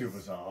Celestial it is.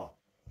 Bazaar.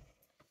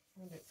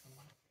 I'll do it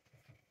somewhere.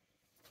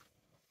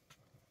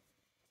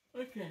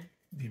 Okay.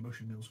 The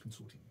Emotion Mills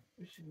Consortium.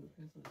 We should look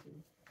at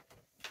something.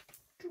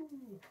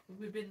 Have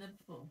we been there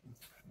before?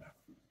 No.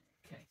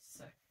 Okay,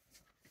 so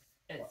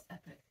it's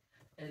epic.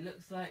 It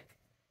looks like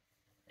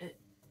it.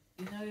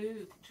 You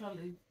know,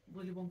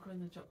 Willy Wonka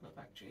and the Chocolate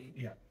Factory.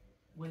 Yeah.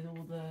 With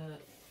all the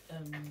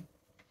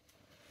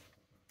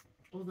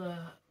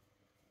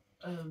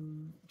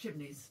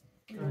chimneys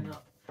going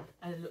up,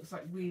 and it looks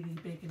like really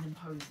big and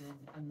imposing.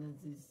 And there's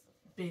this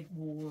big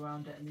wall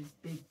around it, and these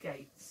big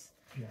gates,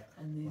 Yeah.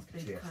 and these Like a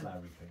big T.S. kind.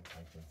 Lowry thing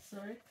painting.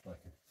 Sorry. Like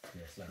a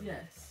T.S. Lowry.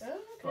 Yes.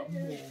 Oh, But okay.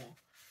 more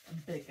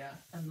and bigger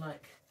and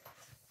like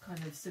kind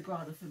of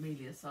Sagrada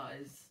Familia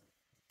size,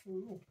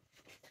 Ooh.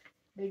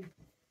 Big.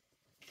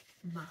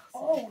 massive.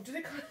 Oh, did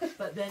it kind of...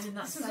 But then in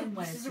that This same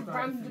way, this is a Sagrada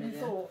random Familia.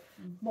 thought.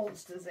 Mm.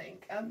 Monsters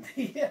Inc. And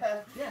the...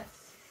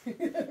 Yes.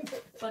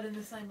 But in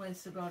the same way,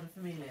 Sagrada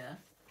Familia,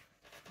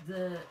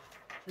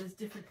 there's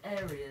different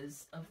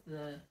areas of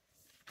the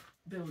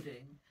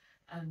building,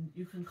 and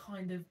you can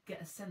kind of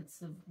get a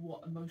sense of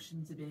what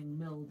emotions are being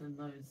milled in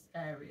those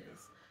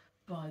areas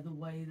by the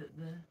way that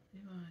the.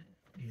 You're right.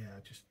 Yeah,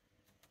 I just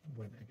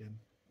went again.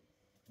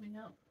 Coming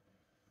up.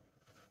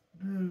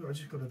 No, I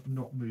just got to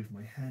not move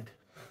my head.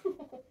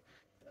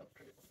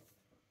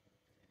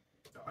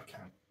 I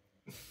can't.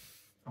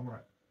 I'm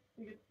alright.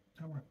 You good?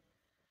 I'm alright.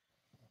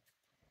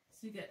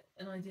 So you get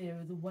an idea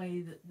of the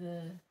way that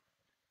the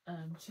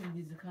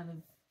chimneys are kind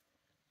of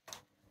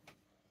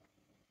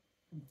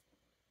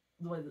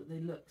the way that they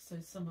look. So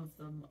some of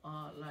them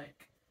are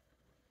like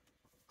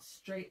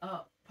straight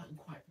up and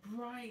quite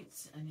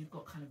bright, and you've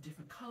got kind of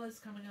different colours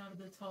coming out of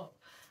the top,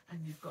 and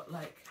you've got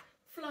like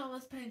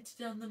flowers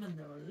painted on them, and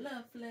they're all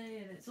lovely,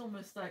 and it's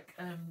almost like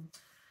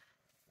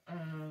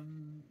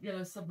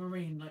Yellow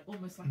Submarine, like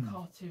almost like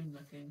cartoon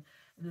looking.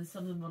 And then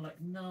some of them are like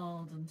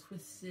gnarled and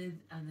twisted,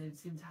 and they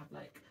seem to have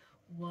like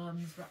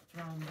worms wrapped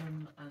around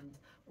them and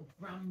or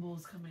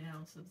brambles coming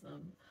out of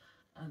them.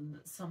 And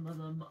some of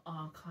them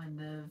are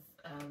kind of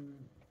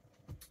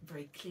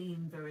very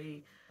clean,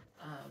 very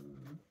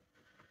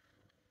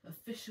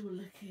official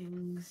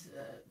looking,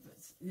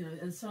 you know,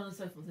 and so on and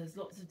so forth. There's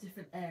lots of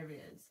different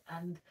areas,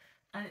 and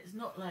it's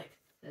not like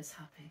there's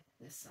happy,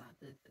 there's sad.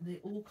 They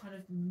all kind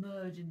of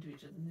merge into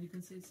each other, and you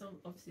can see some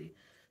obviously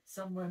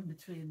somewhere in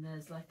between.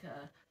 There's like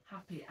a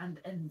happy and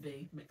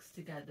envy mixed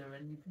together,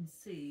 and you can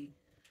see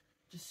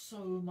just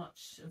so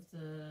much of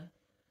the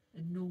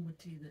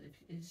enormity that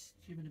is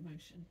human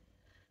emotion.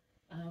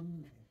 Can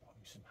you buy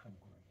me some hungry?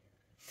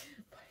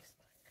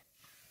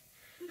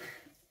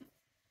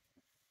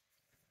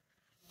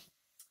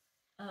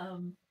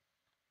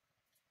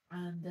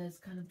 And there's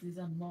kind of these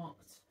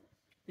unmarked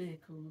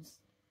vehicles,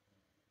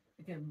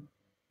 again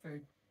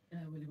very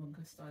Willy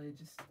Wonka style,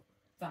 just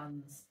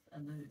vans,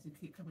 and they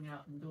keep coming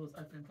out and the doors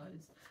open and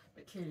close,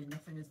 but clearly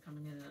nothing is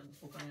coming in and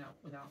or going out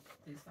without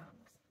these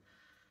vans.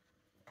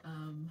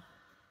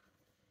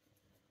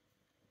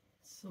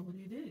 So what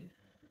do?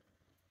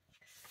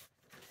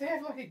 They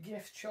have like a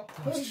gift shop.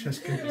 I was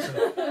just going to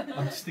say,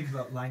 I'm just thinking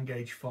about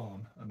Langage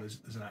Farm, and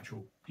there's an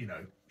actual, you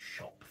know,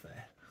 shop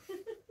there.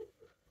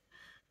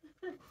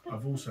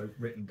 I've also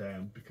written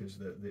down, because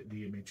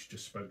the image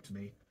just spoke to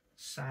me,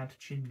 sad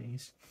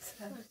chimneys.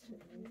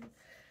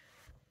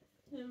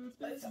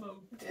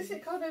 Is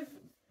it kind of...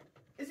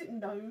 Is it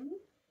known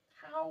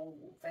how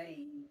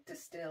they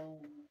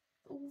distill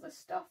all this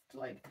stuff to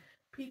like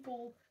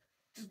people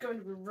just go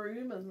into a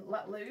room and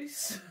let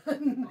loose? Or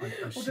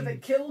do they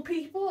kill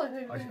people? I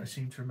don't know. I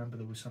seem to remember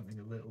there was something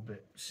a little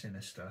bit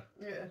sinister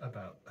Yeah.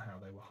 about how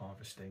they were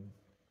harvesting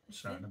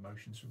certain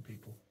emotions from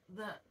people.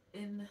 That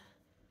in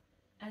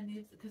any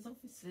of, because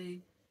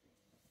obviously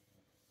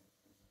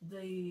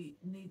they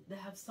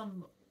have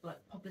some like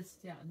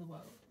publicity out in the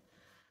world,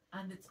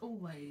 and it's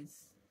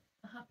always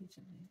a happy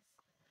Chinese.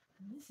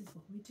 And this is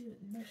what we do at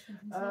the Emotional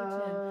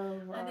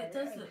Consortium. Right, and it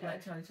does look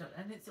like Charlie Chaplin,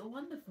 and it's all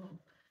wonderful.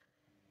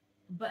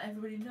 But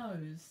everybody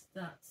knows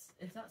that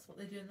if that's what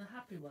they do in the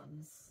happy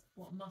ones,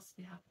 what must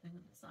be happening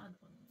in the sad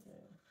ones.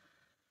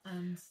 Yeah.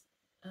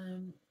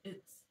 And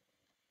it's...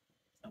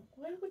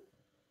 Why would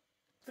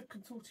the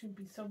consortium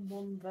be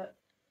someone that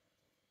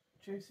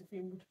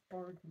Josephine would have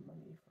borrowed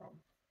money from?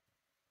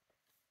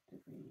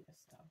 Did we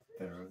establish?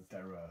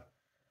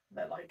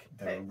 They're like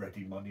a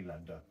ready money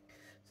lender.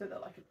 So they're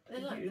like they're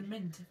like the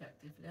mint,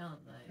 effectively,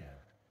 aren't they? Yeah.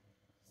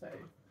 So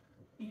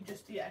you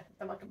just they're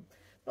like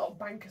not a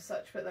bank as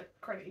such, but the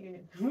credit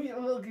union.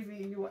 We'll give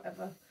you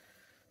whatever.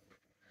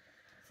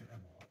 I think they're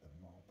more like the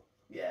mob.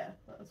 Yeah,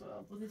 that as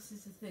well. Well, this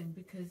is the thing,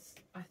 because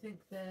I think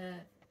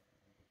they're,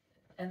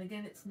 and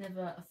again, it's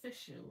never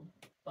official,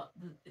 but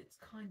it's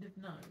kind of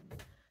known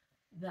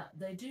that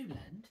they do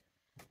lend.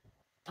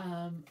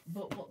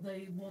 But what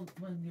they want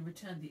when you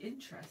return the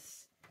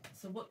interest,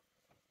 so what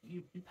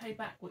you pay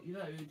back what you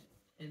owed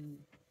in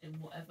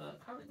whatever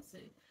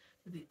currency,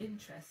 but the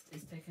interest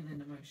is taken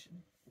in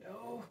emotion.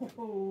 Oh.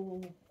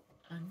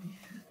 And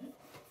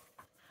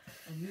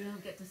you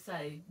don't get to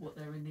say what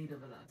they're in need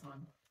of at that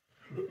time.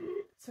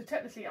 So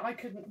technically, I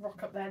couldn't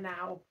rock up there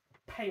now,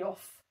 pay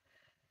off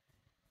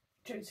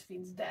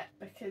Josephine's debt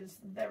because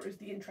there is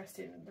the interest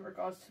in the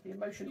regards to the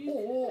emotion,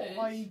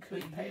 I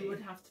could but pay. you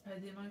would have to pay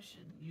the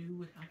emotion. You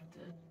would have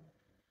to.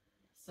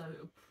 So it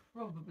would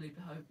probably be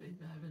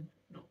behaving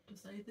not to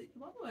say that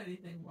you owe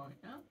anything right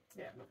now.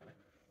 Yeah, I'm not gonna.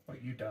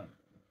 But you don't.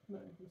 No,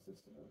 my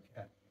sister does.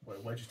 Yeah.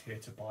 We're just here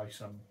to buy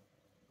some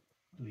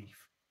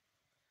leaf.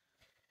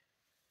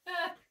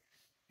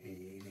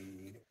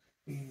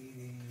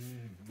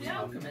 The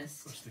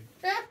alchemist.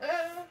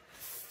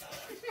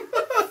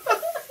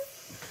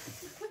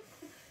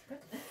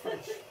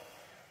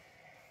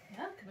 The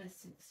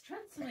alchemist seeks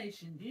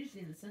transformation,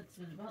 usually in the sense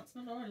of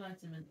advancement or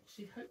enlightenment.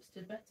 She hopes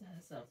to better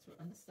herself through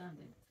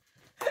understanding.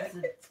 As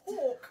a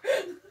Talk.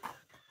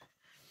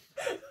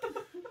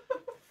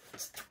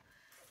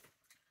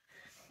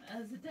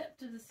 As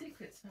adept of the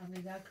secrets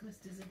family, the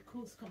alchemist is of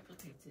course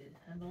complicated.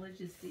 Her knowledge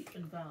is deep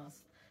and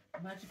vast.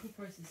 Magical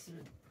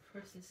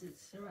processes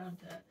surround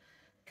her,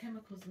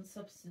 chemicals and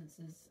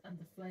substances, and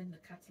the flame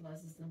that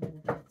catalyzes them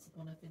all dance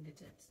upon her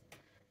fingertips.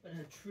 But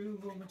her true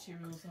raw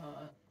materials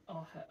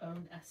are her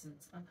own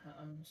essence and her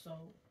own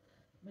soul.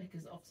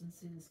 Makers often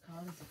see this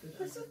card as a good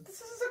omen.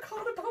 This is a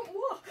card about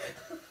what?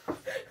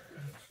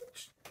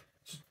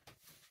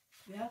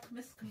 The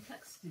alchemist's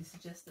complexity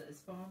suggests that there's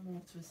far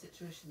more to a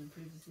situation than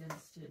previously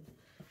understood.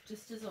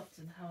 Just as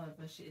often,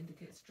 however, she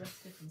indicates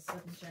drastic and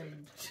sudden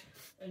change,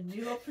 a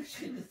new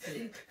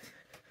opportunity,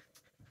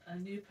 a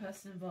new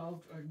person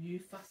involved, or a new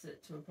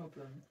facet to a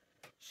problem.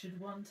 Should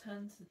one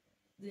turn to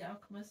the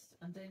alchemist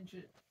and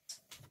dangerous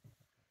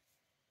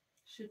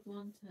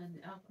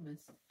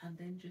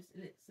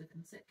elixir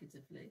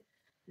consecutively,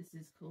 this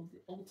is called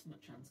the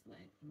ultimate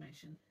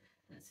transformation,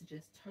 and it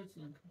suggests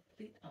total and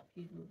complete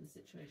upheaval of the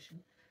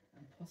situation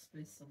and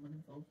possibly someone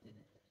involved in it.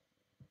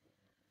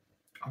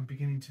 I'm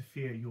beginning to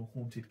fear your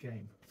haunted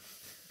game.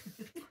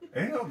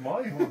 It's not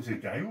my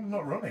haunted game. I'm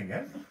not running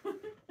it.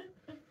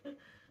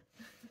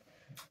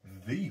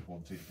 The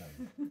haunted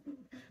game.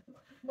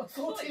 My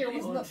sortier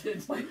was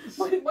nothing.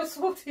 My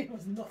sortier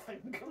was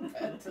nothing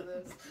compared to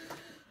this.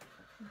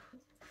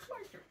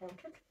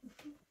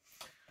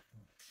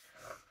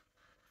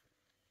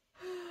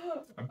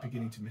 I'm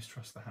beginning to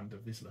mistrust the hand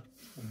of Vizsla.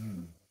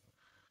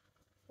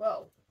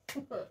 Well,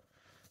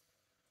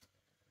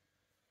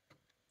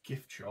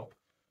 Gift shop.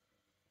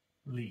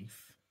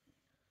 Leaf.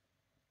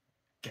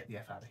 Get the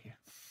F out of here.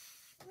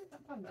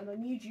 and I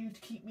need you to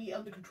keep me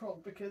under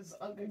control because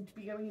I'm going to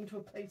be going into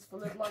a place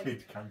full of like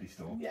Kid candy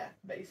store. yeah,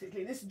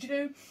 basically. This, do you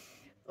know,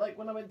 like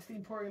when I went to the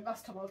Emporium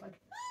last time, I was like,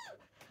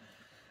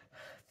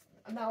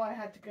 and now I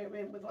had to go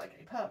in with like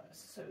a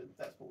purpose. So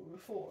that's what we were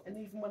for. And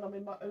even when I'm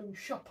in my own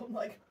shop, I'm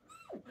like,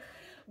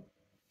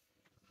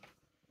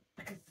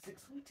 because it's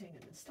exciting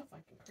and it's stuff I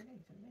can create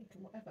and make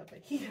and whatever. But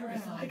here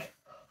it's like,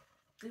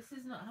 this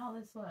is not how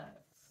this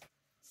works.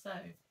 So,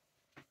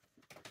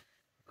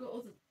 got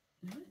all the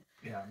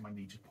Yeah, my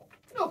knee just popped.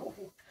 no.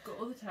 got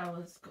all the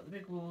towers, got the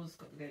big walls,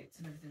 got the gates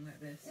and everything like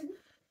this.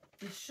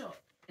 The shop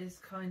is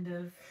kind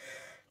of,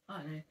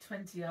 I don't know,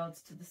 20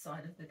 yards to the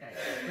side of the gate,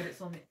 but it's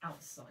on the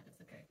outside of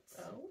the gates.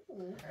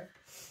 Oh, okay.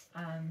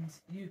 And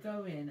you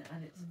go in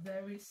and it's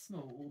very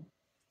small,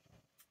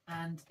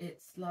 and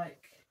it's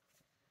like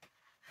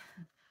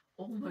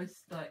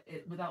almost like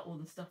it without all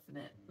the stuff in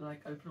it,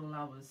 like open all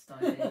hours style,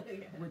 Yeah.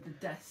 with the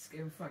desk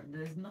in front.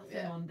 There's nothing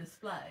Yeah. on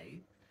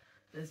display.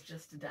 there's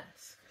just a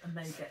desk, and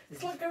they get It's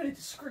things. like going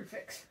into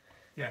Screwfix.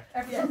 Yeah.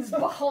 Everything's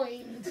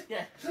behind.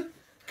 Yeah.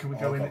 Can we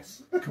go in?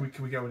 Argos.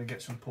 Can we go in and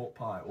get some pork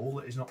pie? All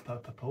that is not per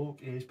pork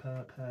is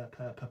per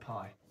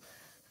pie.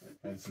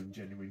 And some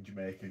genuine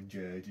Jamaican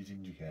ginger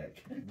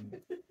cake.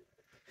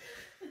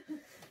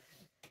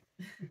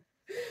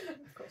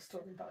 I've got a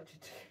story about ginger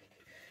cake.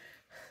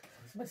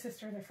 So my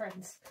sister and her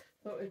friends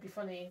thought it would be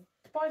funny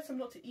to buy some,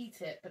 not to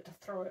eat it, but to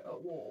throw it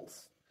at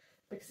walls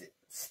because it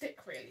stick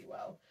really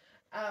well.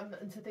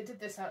 And so they did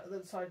this out of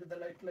the side of the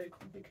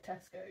local big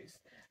Tesco's.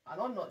 And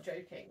I'm not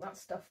joking, that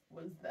stuff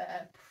was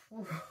there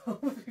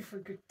probably for a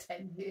good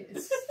 10 years.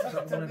 Is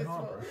that one in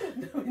Harbour?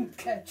 No, in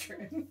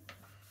Kettering.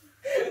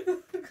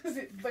 Because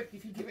it's like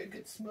if you give it a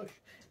good smush,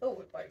 it'll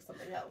look like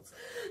something else.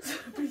 So,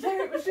 but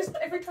yeah, it was just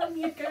every time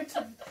you'd go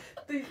to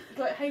the,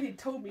 like Hayley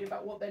told me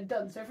about what they'd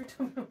done, so every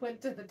time I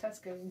went to the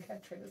Tesco in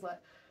Kettering, it was like,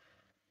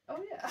 oh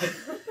yeah.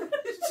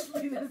 It's just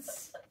really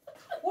this,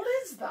 what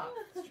is that?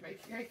 It's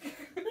Jamaican cake.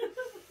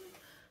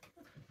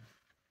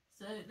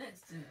 So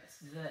next to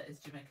dessert is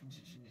Jamaican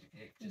ginger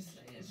cake. Just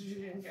saying.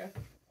 Ginger.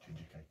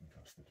 Ginger cake and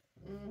custard.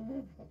 Mm-hmm.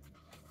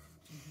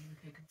 Ginger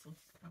cake and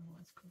sauce. What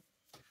it's called.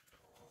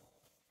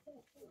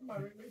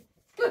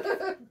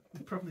 They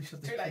probably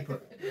said Too this, late.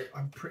 but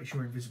I'm pretty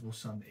sure Invisible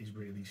Sun is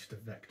really just a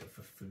vector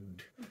for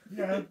food.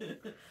 Yeah.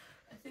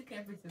 I think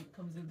everything that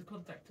comes into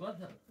contact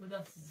with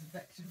us is a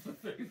vector for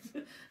food.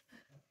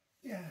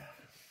 Yeah.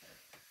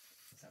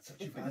 Is that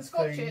such a If we bad can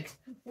scotch thing? it,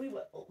 we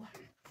will.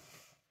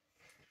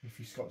 If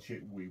you scotch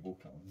it, we will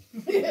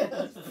come.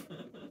 Yeah.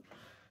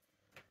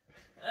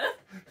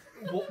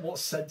 What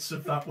sense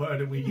of that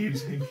word are we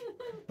using?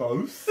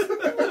 Both.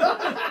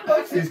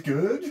 Both is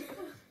good.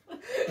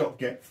 Got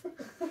get.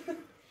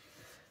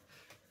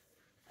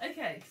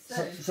 Okay,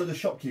 so So the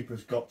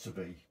shopkeeper's got to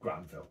be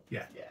Granville.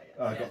 Yeah, Yeah.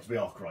 Yeah. Got to be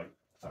Arkwright.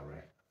 Sorry.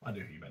 I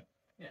knew who you meant.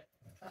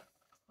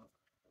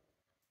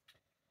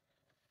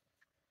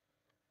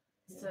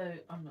 so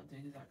I'm not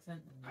doing his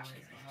accent. And Ask it's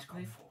him if not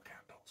he's got happening. 4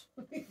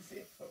 candles.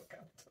 Easy for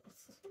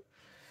candles.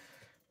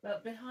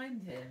 But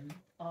behind him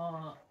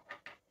are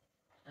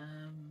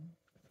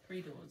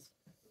 3 doors.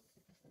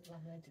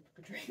 Laminated book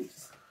of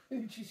dreams.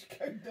 You just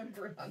code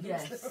number and hand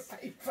Yes. them a slip of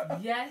paper.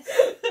 Yes,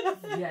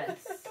 yes.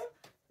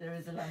 There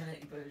is a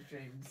laminated book of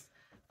dreams,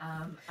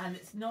 and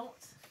it's not.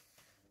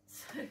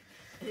 So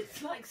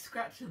it's like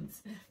scratch and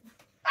sniff.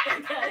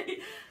 Okay.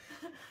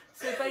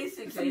 So It's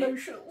basically,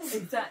 emotional.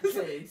 exactly.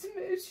 It's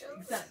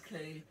emotions.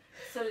 Exactly.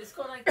 So it's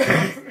got like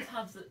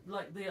tabs that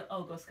like the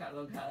Argos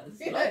catalogue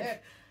has. Yeah.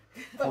 Like,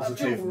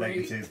 Positive, jewellery.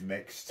 negative,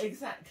 mixed.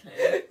 Exactly.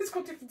 It's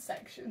got different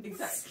sections.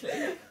 Exactly.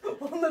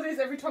 One that is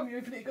every time you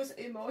open it, it goes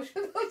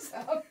emotional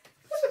sound.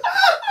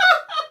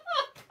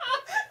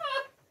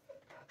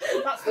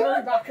 That's the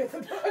very back of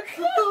the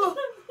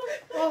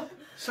book.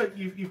 So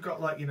you've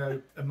got like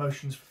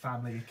emotions for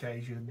family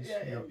occasions. Yeah,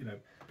 yeah. You know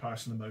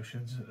personal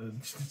emotions.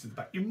 Just to the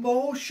back.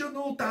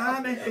 Emotional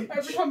damage.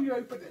 Every time you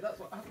open it, that's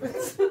what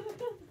happens.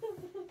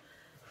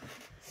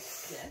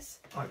 Yes.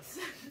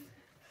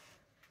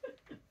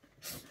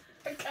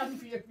 It can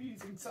be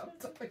amusing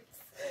sometimes.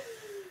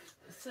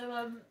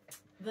 So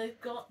they've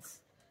got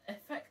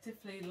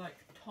effectively like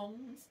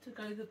tongs to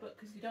go the book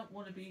because you don't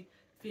want to be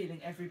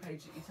feeling every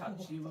page that you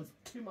touch. You will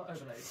Too much.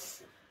 overload.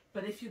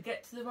 But if you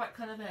get to the right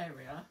kind of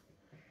area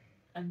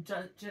and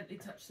gently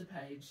touch the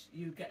page,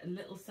 you get a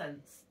little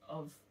sense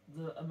of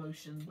the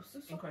emotion What's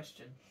this in one?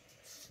 question.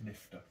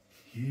 Snifter.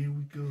 Here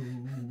we go.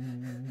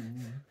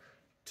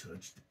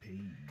 Touch the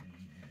page.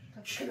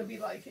 That's going to be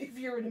like, if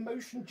you're an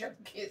emotion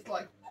junkie, it's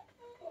like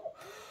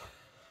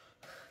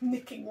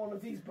nicking one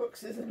of these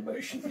books is an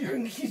emotion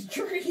junkie's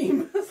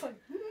dream. It's like,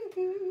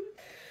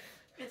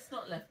 It's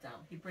not left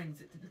out. He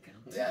brings it to the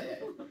counter. yeah.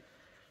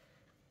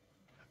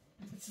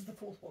 This is the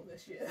 4th one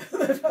this year.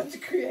 They've had to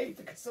create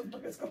because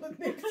somebody has gone and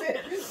nicked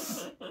it.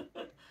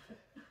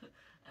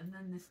 And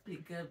then this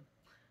big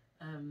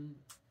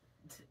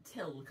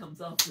till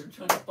comes after him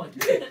trying to bite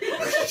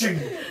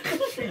it.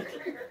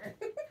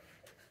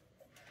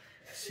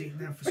 See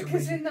now for some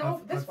Because reason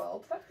in this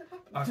world, that could happen.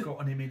 I've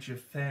got an image of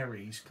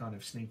fairies kind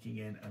of sneaking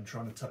in and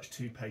trying to touch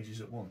 2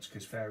 pages at once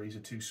because fairies are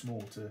too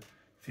small to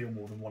feel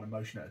more than one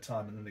emotion at a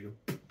time, and then they go.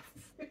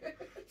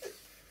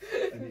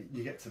 And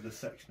you get to the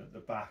section at the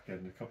back,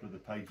 and a couple of the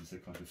pages are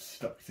kind of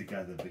stuck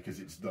together because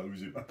it's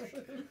those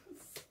emotions.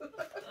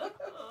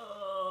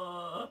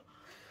 Oh.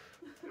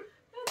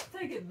 Let's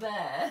take it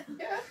there.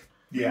 Yeah.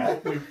 Yeah.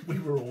 we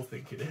were all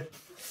thinking it.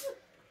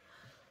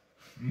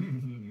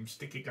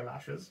 Sticky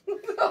galoshes.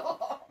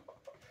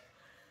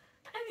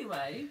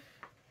 Anyway,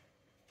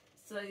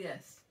 so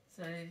yes,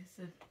 so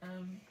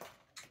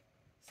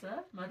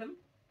sir, madam,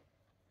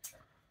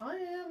 I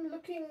am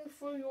looking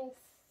for your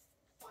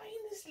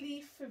finest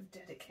leaf of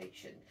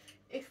dedication,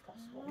 if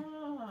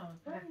possible.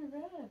 Very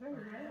rare, very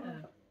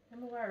rare.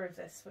 I'm aware of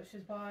this, which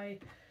is why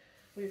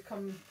we've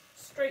come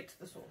straight to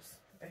the source,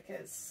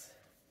 because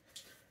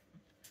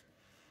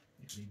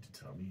You need to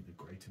tell me the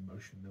Great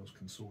Emotion Mills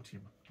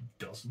Consortium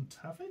doesn't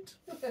have it?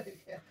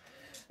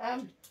 yeah.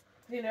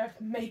 you know,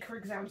 maker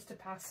exams to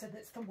pass, and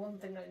it's the one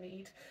thing I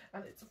need,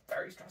 and it's a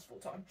very stressful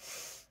time.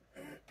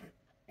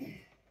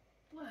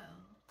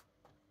 Well,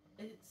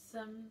 it's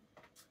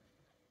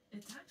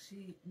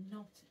actually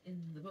not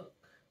in the book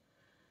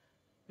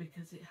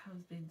because it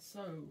has been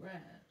so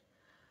rare.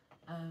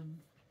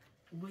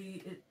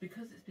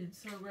 Because it's been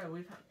so rare,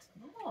 we've had to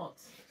what?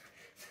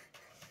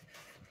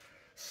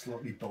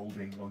 Slightly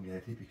balding,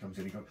 long-haired hippie comes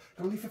in and goes,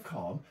 "Got a leaf of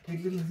calm?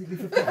 Need a little leaf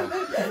of calm."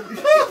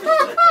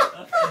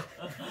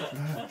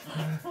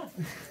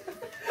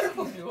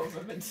 Hold me one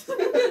moment.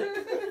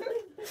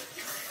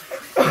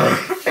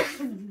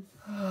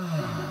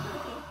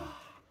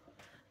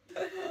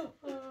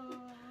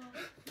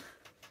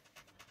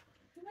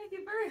 You make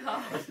it very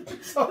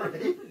hard.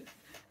 Sorry.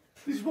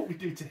 This is what we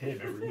do to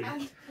him every week.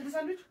 And the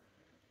sandwich?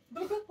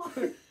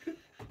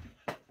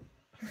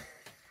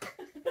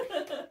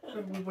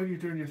 When you're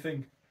doing your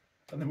thing,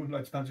 and then when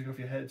loads bouncing off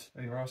your head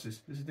and your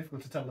asses, it's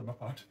difficult to tell them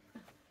apart.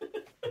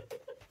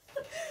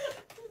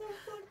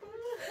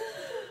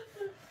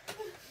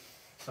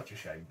 Such a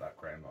shame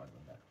background line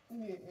on that.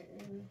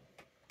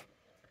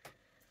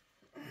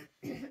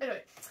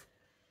 Anyway,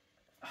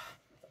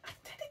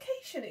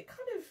 dedication. It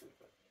kind of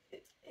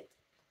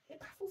it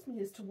baffles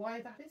me as to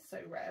why that is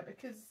so rare.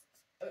 Because,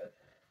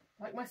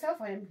 like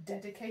myself, I am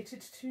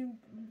dedicated to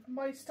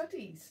my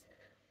studies.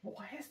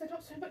 Why is there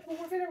not so much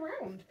more of it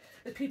around?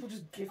 Have people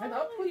just given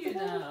up with you the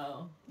whole...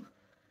 now?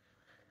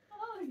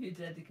 Are you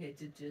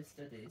dedicated to your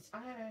studies?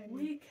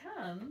 We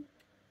can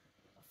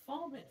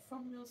farm it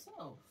from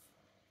yourself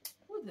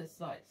with a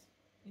slight,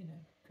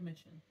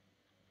 commission.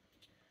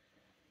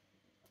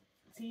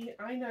 See,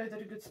 I know that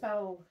a good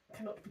spell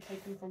cannot be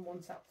taken from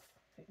oneself.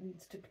 It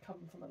needs to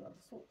come from another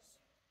source.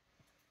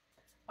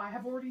 I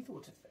have already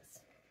thought of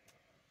this.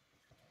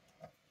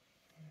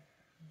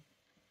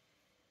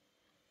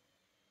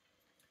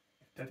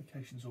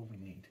 Dedication's all we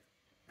need.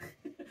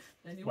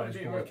 Then you Where's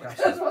won't be Roy a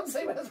Castle? That's what I'm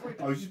saying. That's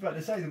what I was just about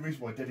to say the reason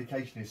why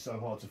dedication is so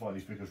hard to find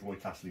is because Roy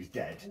Castle is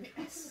dead.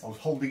 Yes. I was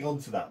holding on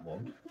to that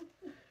one.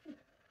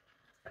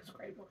 That's a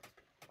great one.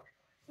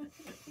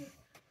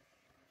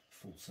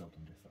 Full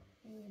seldom differ.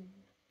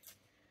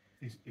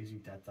 Is he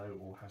dead though,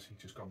 or has he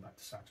just gone back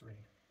to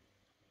Saturnine?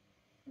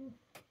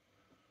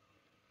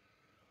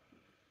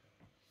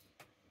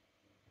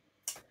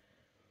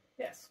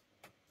 Yes.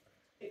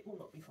 It will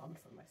not be farmed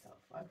from myself.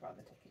 I'd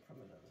rather take it from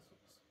another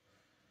source.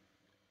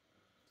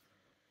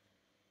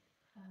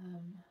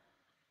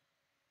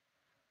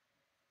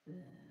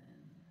 Then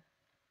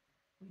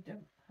we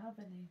don't have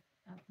any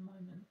at the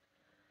moment.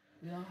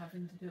 We are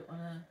having to do it on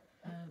a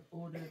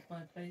order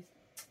by base,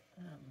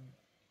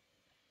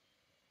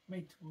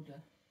 made to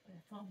order,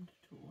 farmed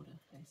to order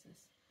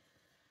basis.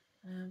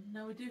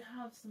 Now we do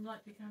have some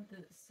likely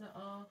candidates that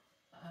are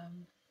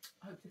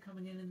hopefully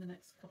coming in the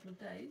next couple of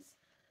days.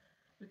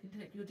 We can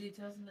take your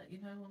details and let you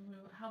know when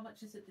how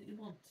much is it that you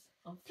want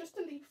of. Just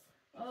a leaf.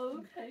 Oh,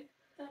 okay,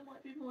 that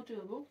might be more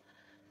doable,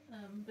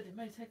 but it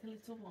may take a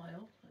little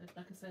while.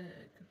 Like I said,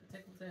 it could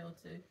take a day or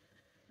two,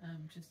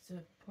 just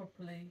to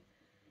properly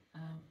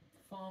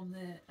farm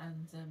it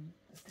and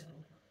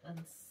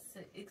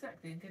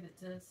exactly and get it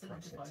to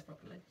solidify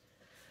properly.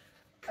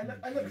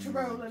 I look to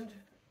Roland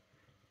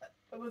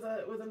with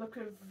a look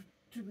of,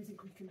 do we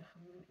think we can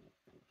handle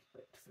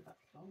it for that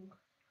long?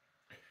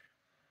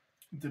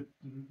 The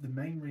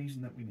main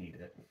reason that we need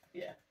it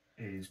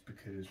is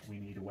because we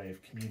need a way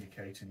of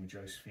communicating with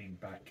Josephine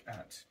back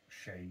at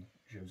Chez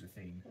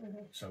Josephine,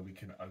 so we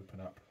can open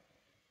up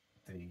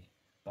the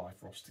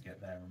Bifrost to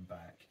get there and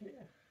back.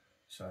 Yeah.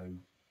 So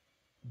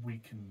we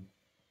can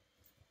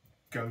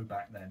go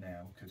back there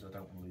now because I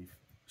don't want to leave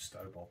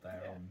Stobob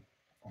there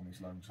on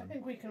his lonesome. I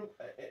think we can.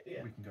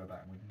 We can go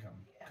back and we can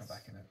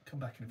come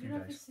back in a few You know,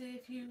 days. obviously,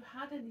 if you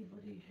had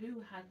anybody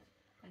who had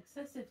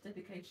excessive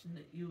dedication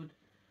that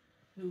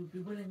who would be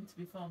willing to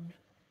be farmed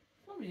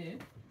from you,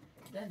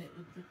 then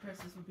the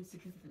process would be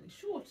significantly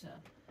shorter.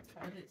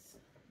 But it's.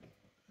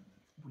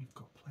 We've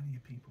got plenty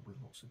of people with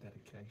lots of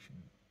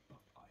dedication,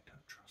 but I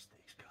don't trust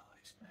these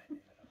guys.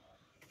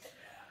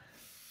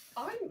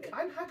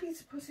 I'm happy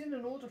to put in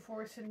an order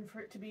for it and for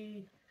it to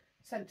be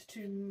sent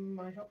to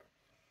my shop.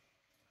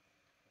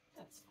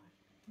 That's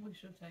fine. We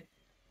shall take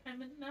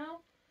payment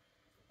now.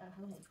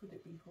 How much would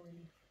it be for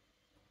you?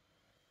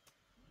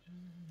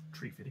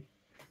 Treat fitty.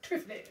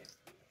 Truthfully.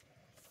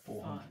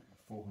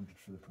 400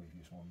 for the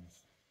previous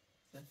ones.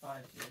 So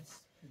 5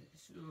 years.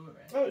 Sure.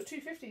 Oh, it's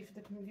 250 for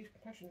the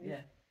compassion.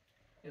 Yeah.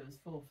 It was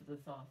 4 for the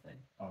Thar thing.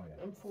 Oh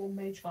yeah. And 4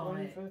 mage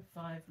coin for.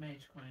 5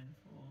 mage coin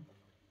for.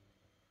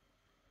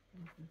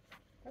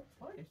 That's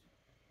fine.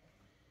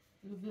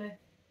 Lovely.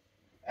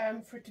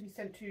 For it to be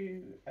sent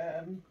to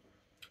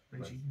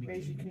Reggie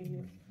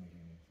Communion.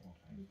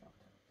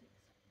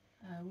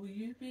 Will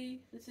you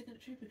be the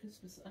signatory?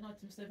 Because an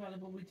item so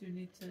valuable, we do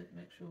need to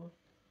make sure.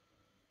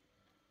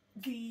 I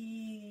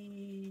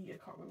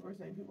can't remember his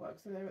name, who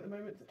works in there at the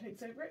moment that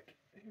takes over it,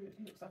 who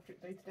looks after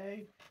it day to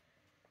day.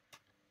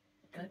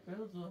 Bear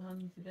Grylls or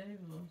Handsy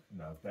Dave or.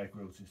 No, Bear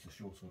Grylls is the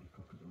short order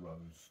cook at the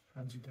Rose.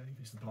 Handsy Dave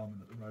is the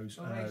barman at the Rose.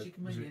 Oh, Reggie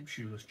Was Communion. it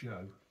Shoeless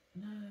Joe?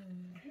 No.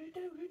 Who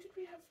did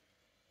we have?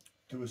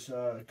 There was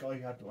a guy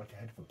who had like a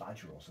head of a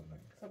badger or something.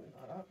 Something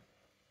like that.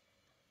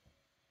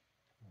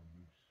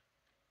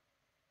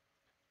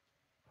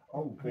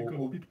 Oh, I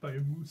got bit by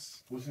a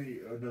moose. was he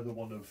another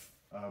one of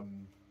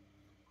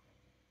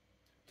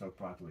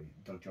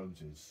Doug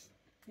Jones's?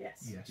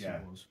 Yes. Yes, Yeah.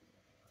 it was.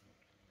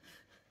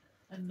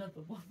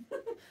 Another one.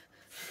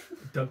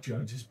 Doug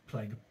Jones is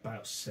playing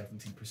about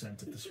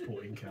 70% of the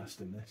supporting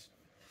cast in this.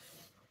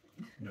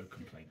 No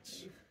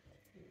complaints.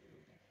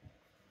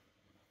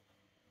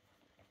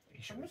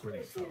 He showed a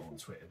brilliant photo on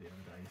Twitter the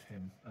other day of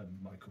him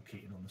and Michael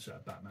Keaton on the set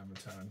of Batman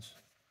Returns,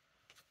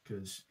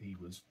 because he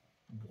was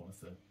one of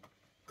the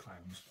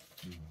clowns.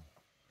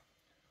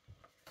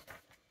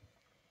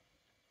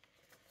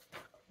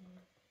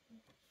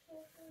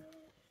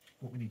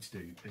 What we need to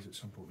do is at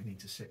some point we need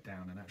to sit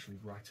down and actually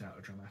write out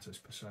a dramatis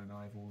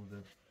personae of all of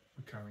the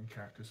recurring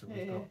characters that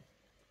we've got.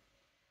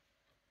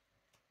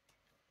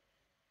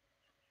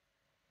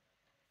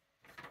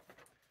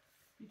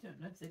 You don't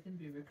know if they can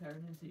be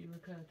recurring until you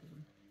recur to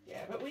them.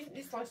 Yeah, but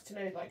it's nice to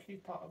know like who's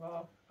part of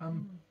our.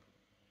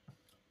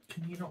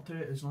 Can you not do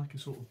it as like a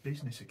sort of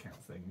business account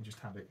thing and just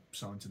have it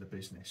signed to the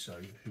business so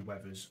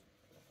whoever's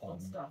on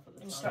staff at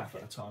the time. staff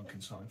at the time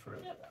can sign for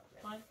it? Yep,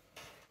 fine.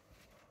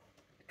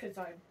 Because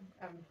I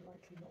am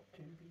likely not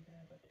to be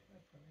there, but who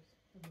knows?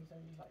 And there's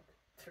only like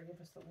 3 of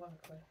us that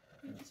work there.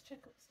 You just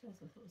check upstairs.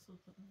 I thought I saw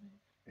something.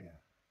 Yeah.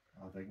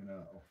 Are they going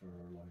to offer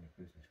a line of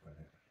business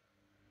credit?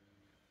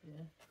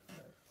 Yeah.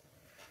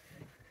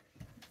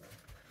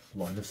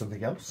 Line of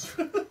something else?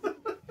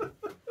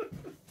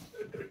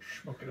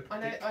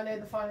 I know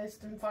the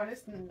finest and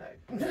no.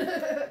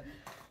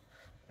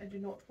 I do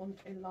not want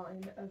a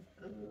line of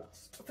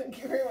lust.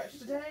 Thank you very much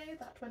today.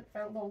 That went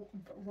very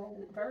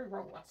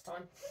wrong last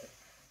time.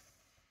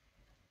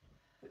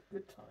 But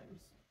good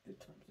times have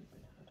been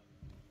had.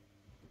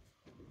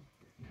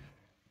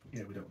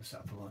 Yeah, we don't want to set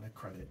up a line of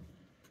credit.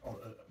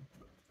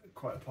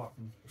 Quite apart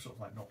from sort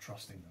of like not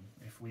trusting them,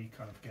 if we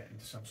kind of get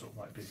into some sort of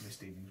like business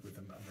dealings with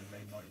them, and then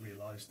they might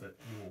realise that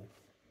you're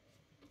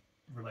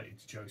related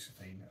to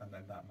Josephine, and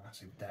then that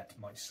massive debt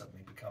might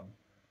suddenly become,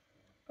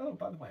 oh,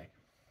 by the way,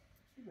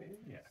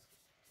 yeah,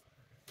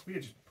 we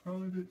are just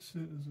private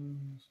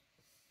citizens.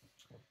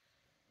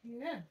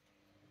 Yeah.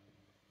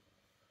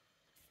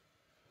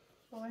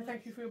 Well, I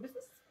thank you for your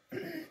business.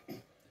 It's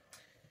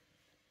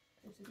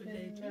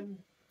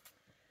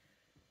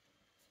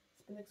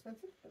been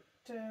expensive, but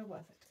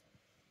worth it.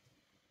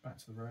 Back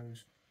to the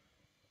rose.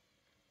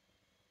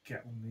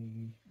 Get on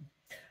the.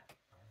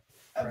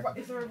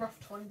 Is there a rough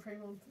time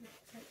frame on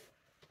it?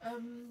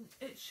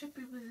 It should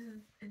be with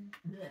you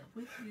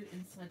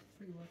inside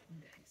 3 working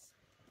days.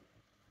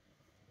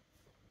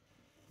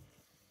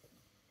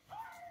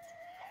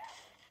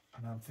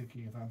 And I'm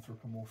thinking of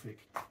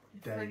anthropomorphic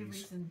If for any days.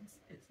 reason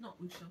it's not,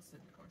 we shall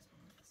send the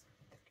correspondence.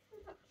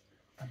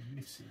 and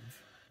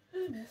missive.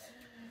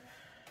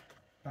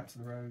 Back to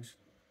the rose.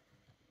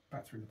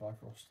 Back through the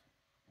Bifrost.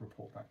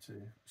 Report back to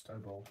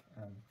Stowbold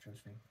and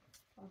Josephine.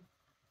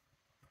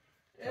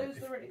 Is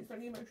there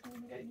any emotion we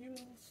can get you and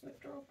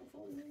snipped her off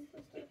before we leave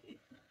this day?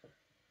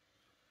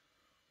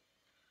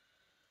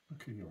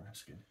 Look who you're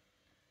asking.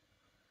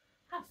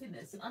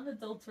 Happiness,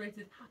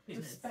 unadulterated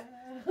happiness.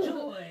 Despair.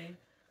 Joy.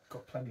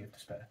 Got plenty of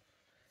despair.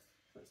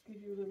 Let's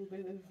give you a little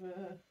bit of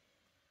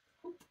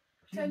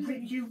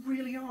You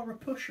really are a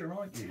pusher,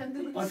 aren't you?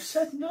 tenderness. I've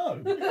said no.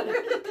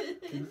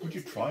 Would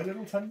you try a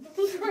little tender?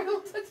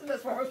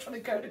 That's where I was trying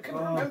to go and I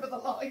couldn't remember the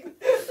line.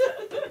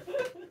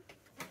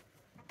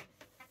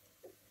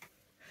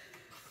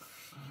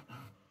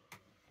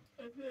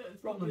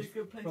 It's probably a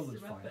good place to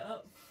Roland's wrap fine. it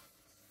up.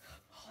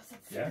 Oh,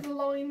 there's a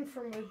line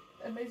from an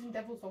Amazing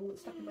Devil song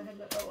that's stuck in my head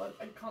that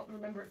I can't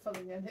remember it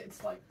fully, and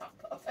it's like that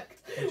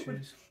perfect. Which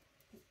is.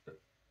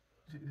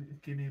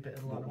 Give me a bit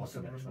of What line. was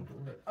the next one?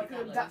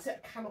 That's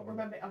it. I cannot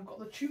remember it. I've got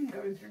the tune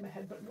going through my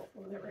head, but not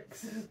the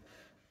lyrics.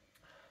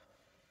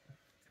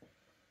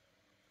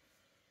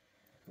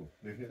 Cool.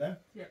 Leaving it there?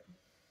 Yep.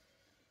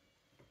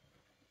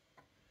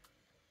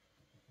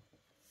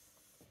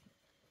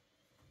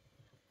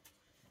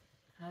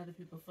 How do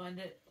people find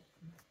it?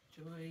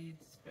 Joy,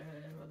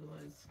 despair,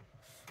 otherwise.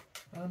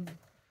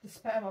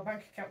 Despair, my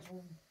bank account's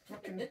all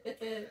fucking.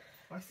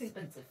 I think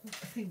Expensive.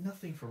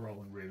 nothing for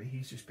Roland really.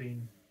 He's just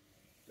been.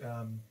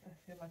 I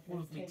feel like Wall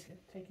I've of meat.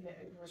 taken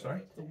it over.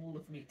 Sorry? The wall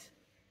of meat.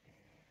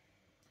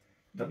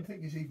 Don't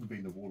think it's even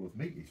been the Wall of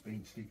Meat, it's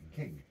been Stephen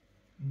King.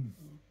 Mm.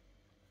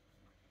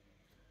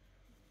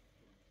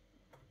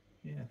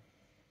 Yeah.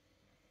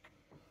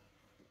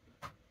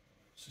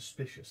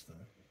 Suspicious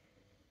though.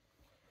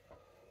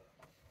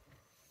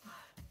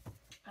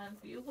 And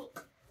for your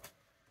hook.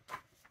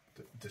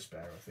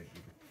 Despair, I think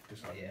you would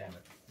decide Yeah. on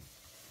it.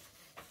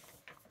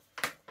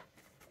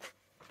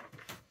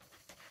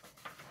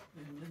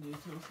 And then you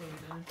also go.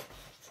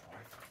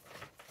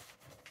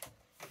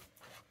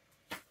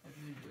 Have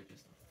you enjoyed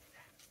yourself?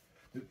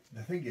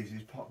 The thing is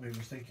part of me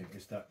was thinking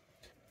is that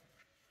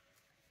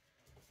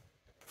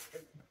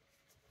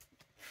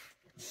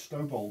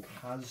Stowbold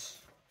has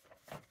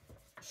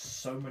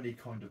so many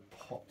kind of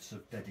pots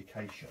of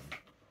dedication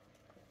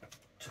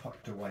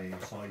tucked away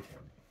inside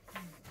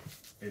him,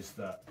 is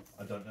that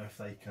I don't know if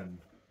they can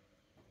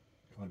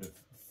kind of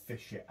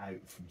fish it out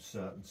from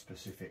certain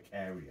specific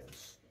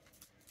areas.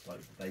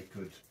 Like they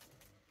could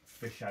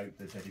fish out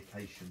the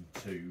dedication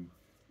to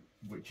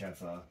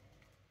whichever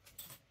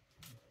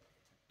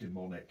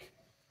demonic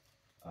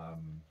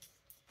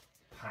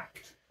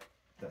pact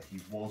that he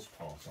was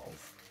part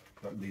of,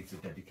 but leave the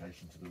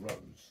dedication to the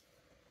rose.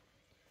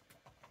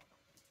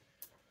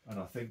 And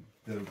I think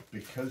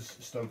because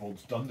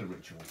Stovald's done the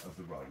ritual of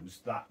the rose,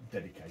 that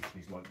dedication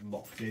is like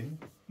locked in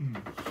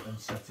and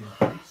set in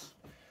place.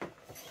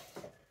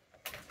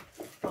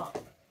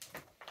 But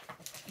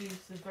due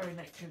to the very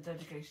nature of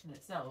dedication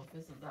itself,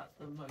 isn't that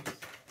the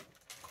most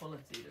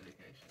quality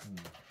dedication?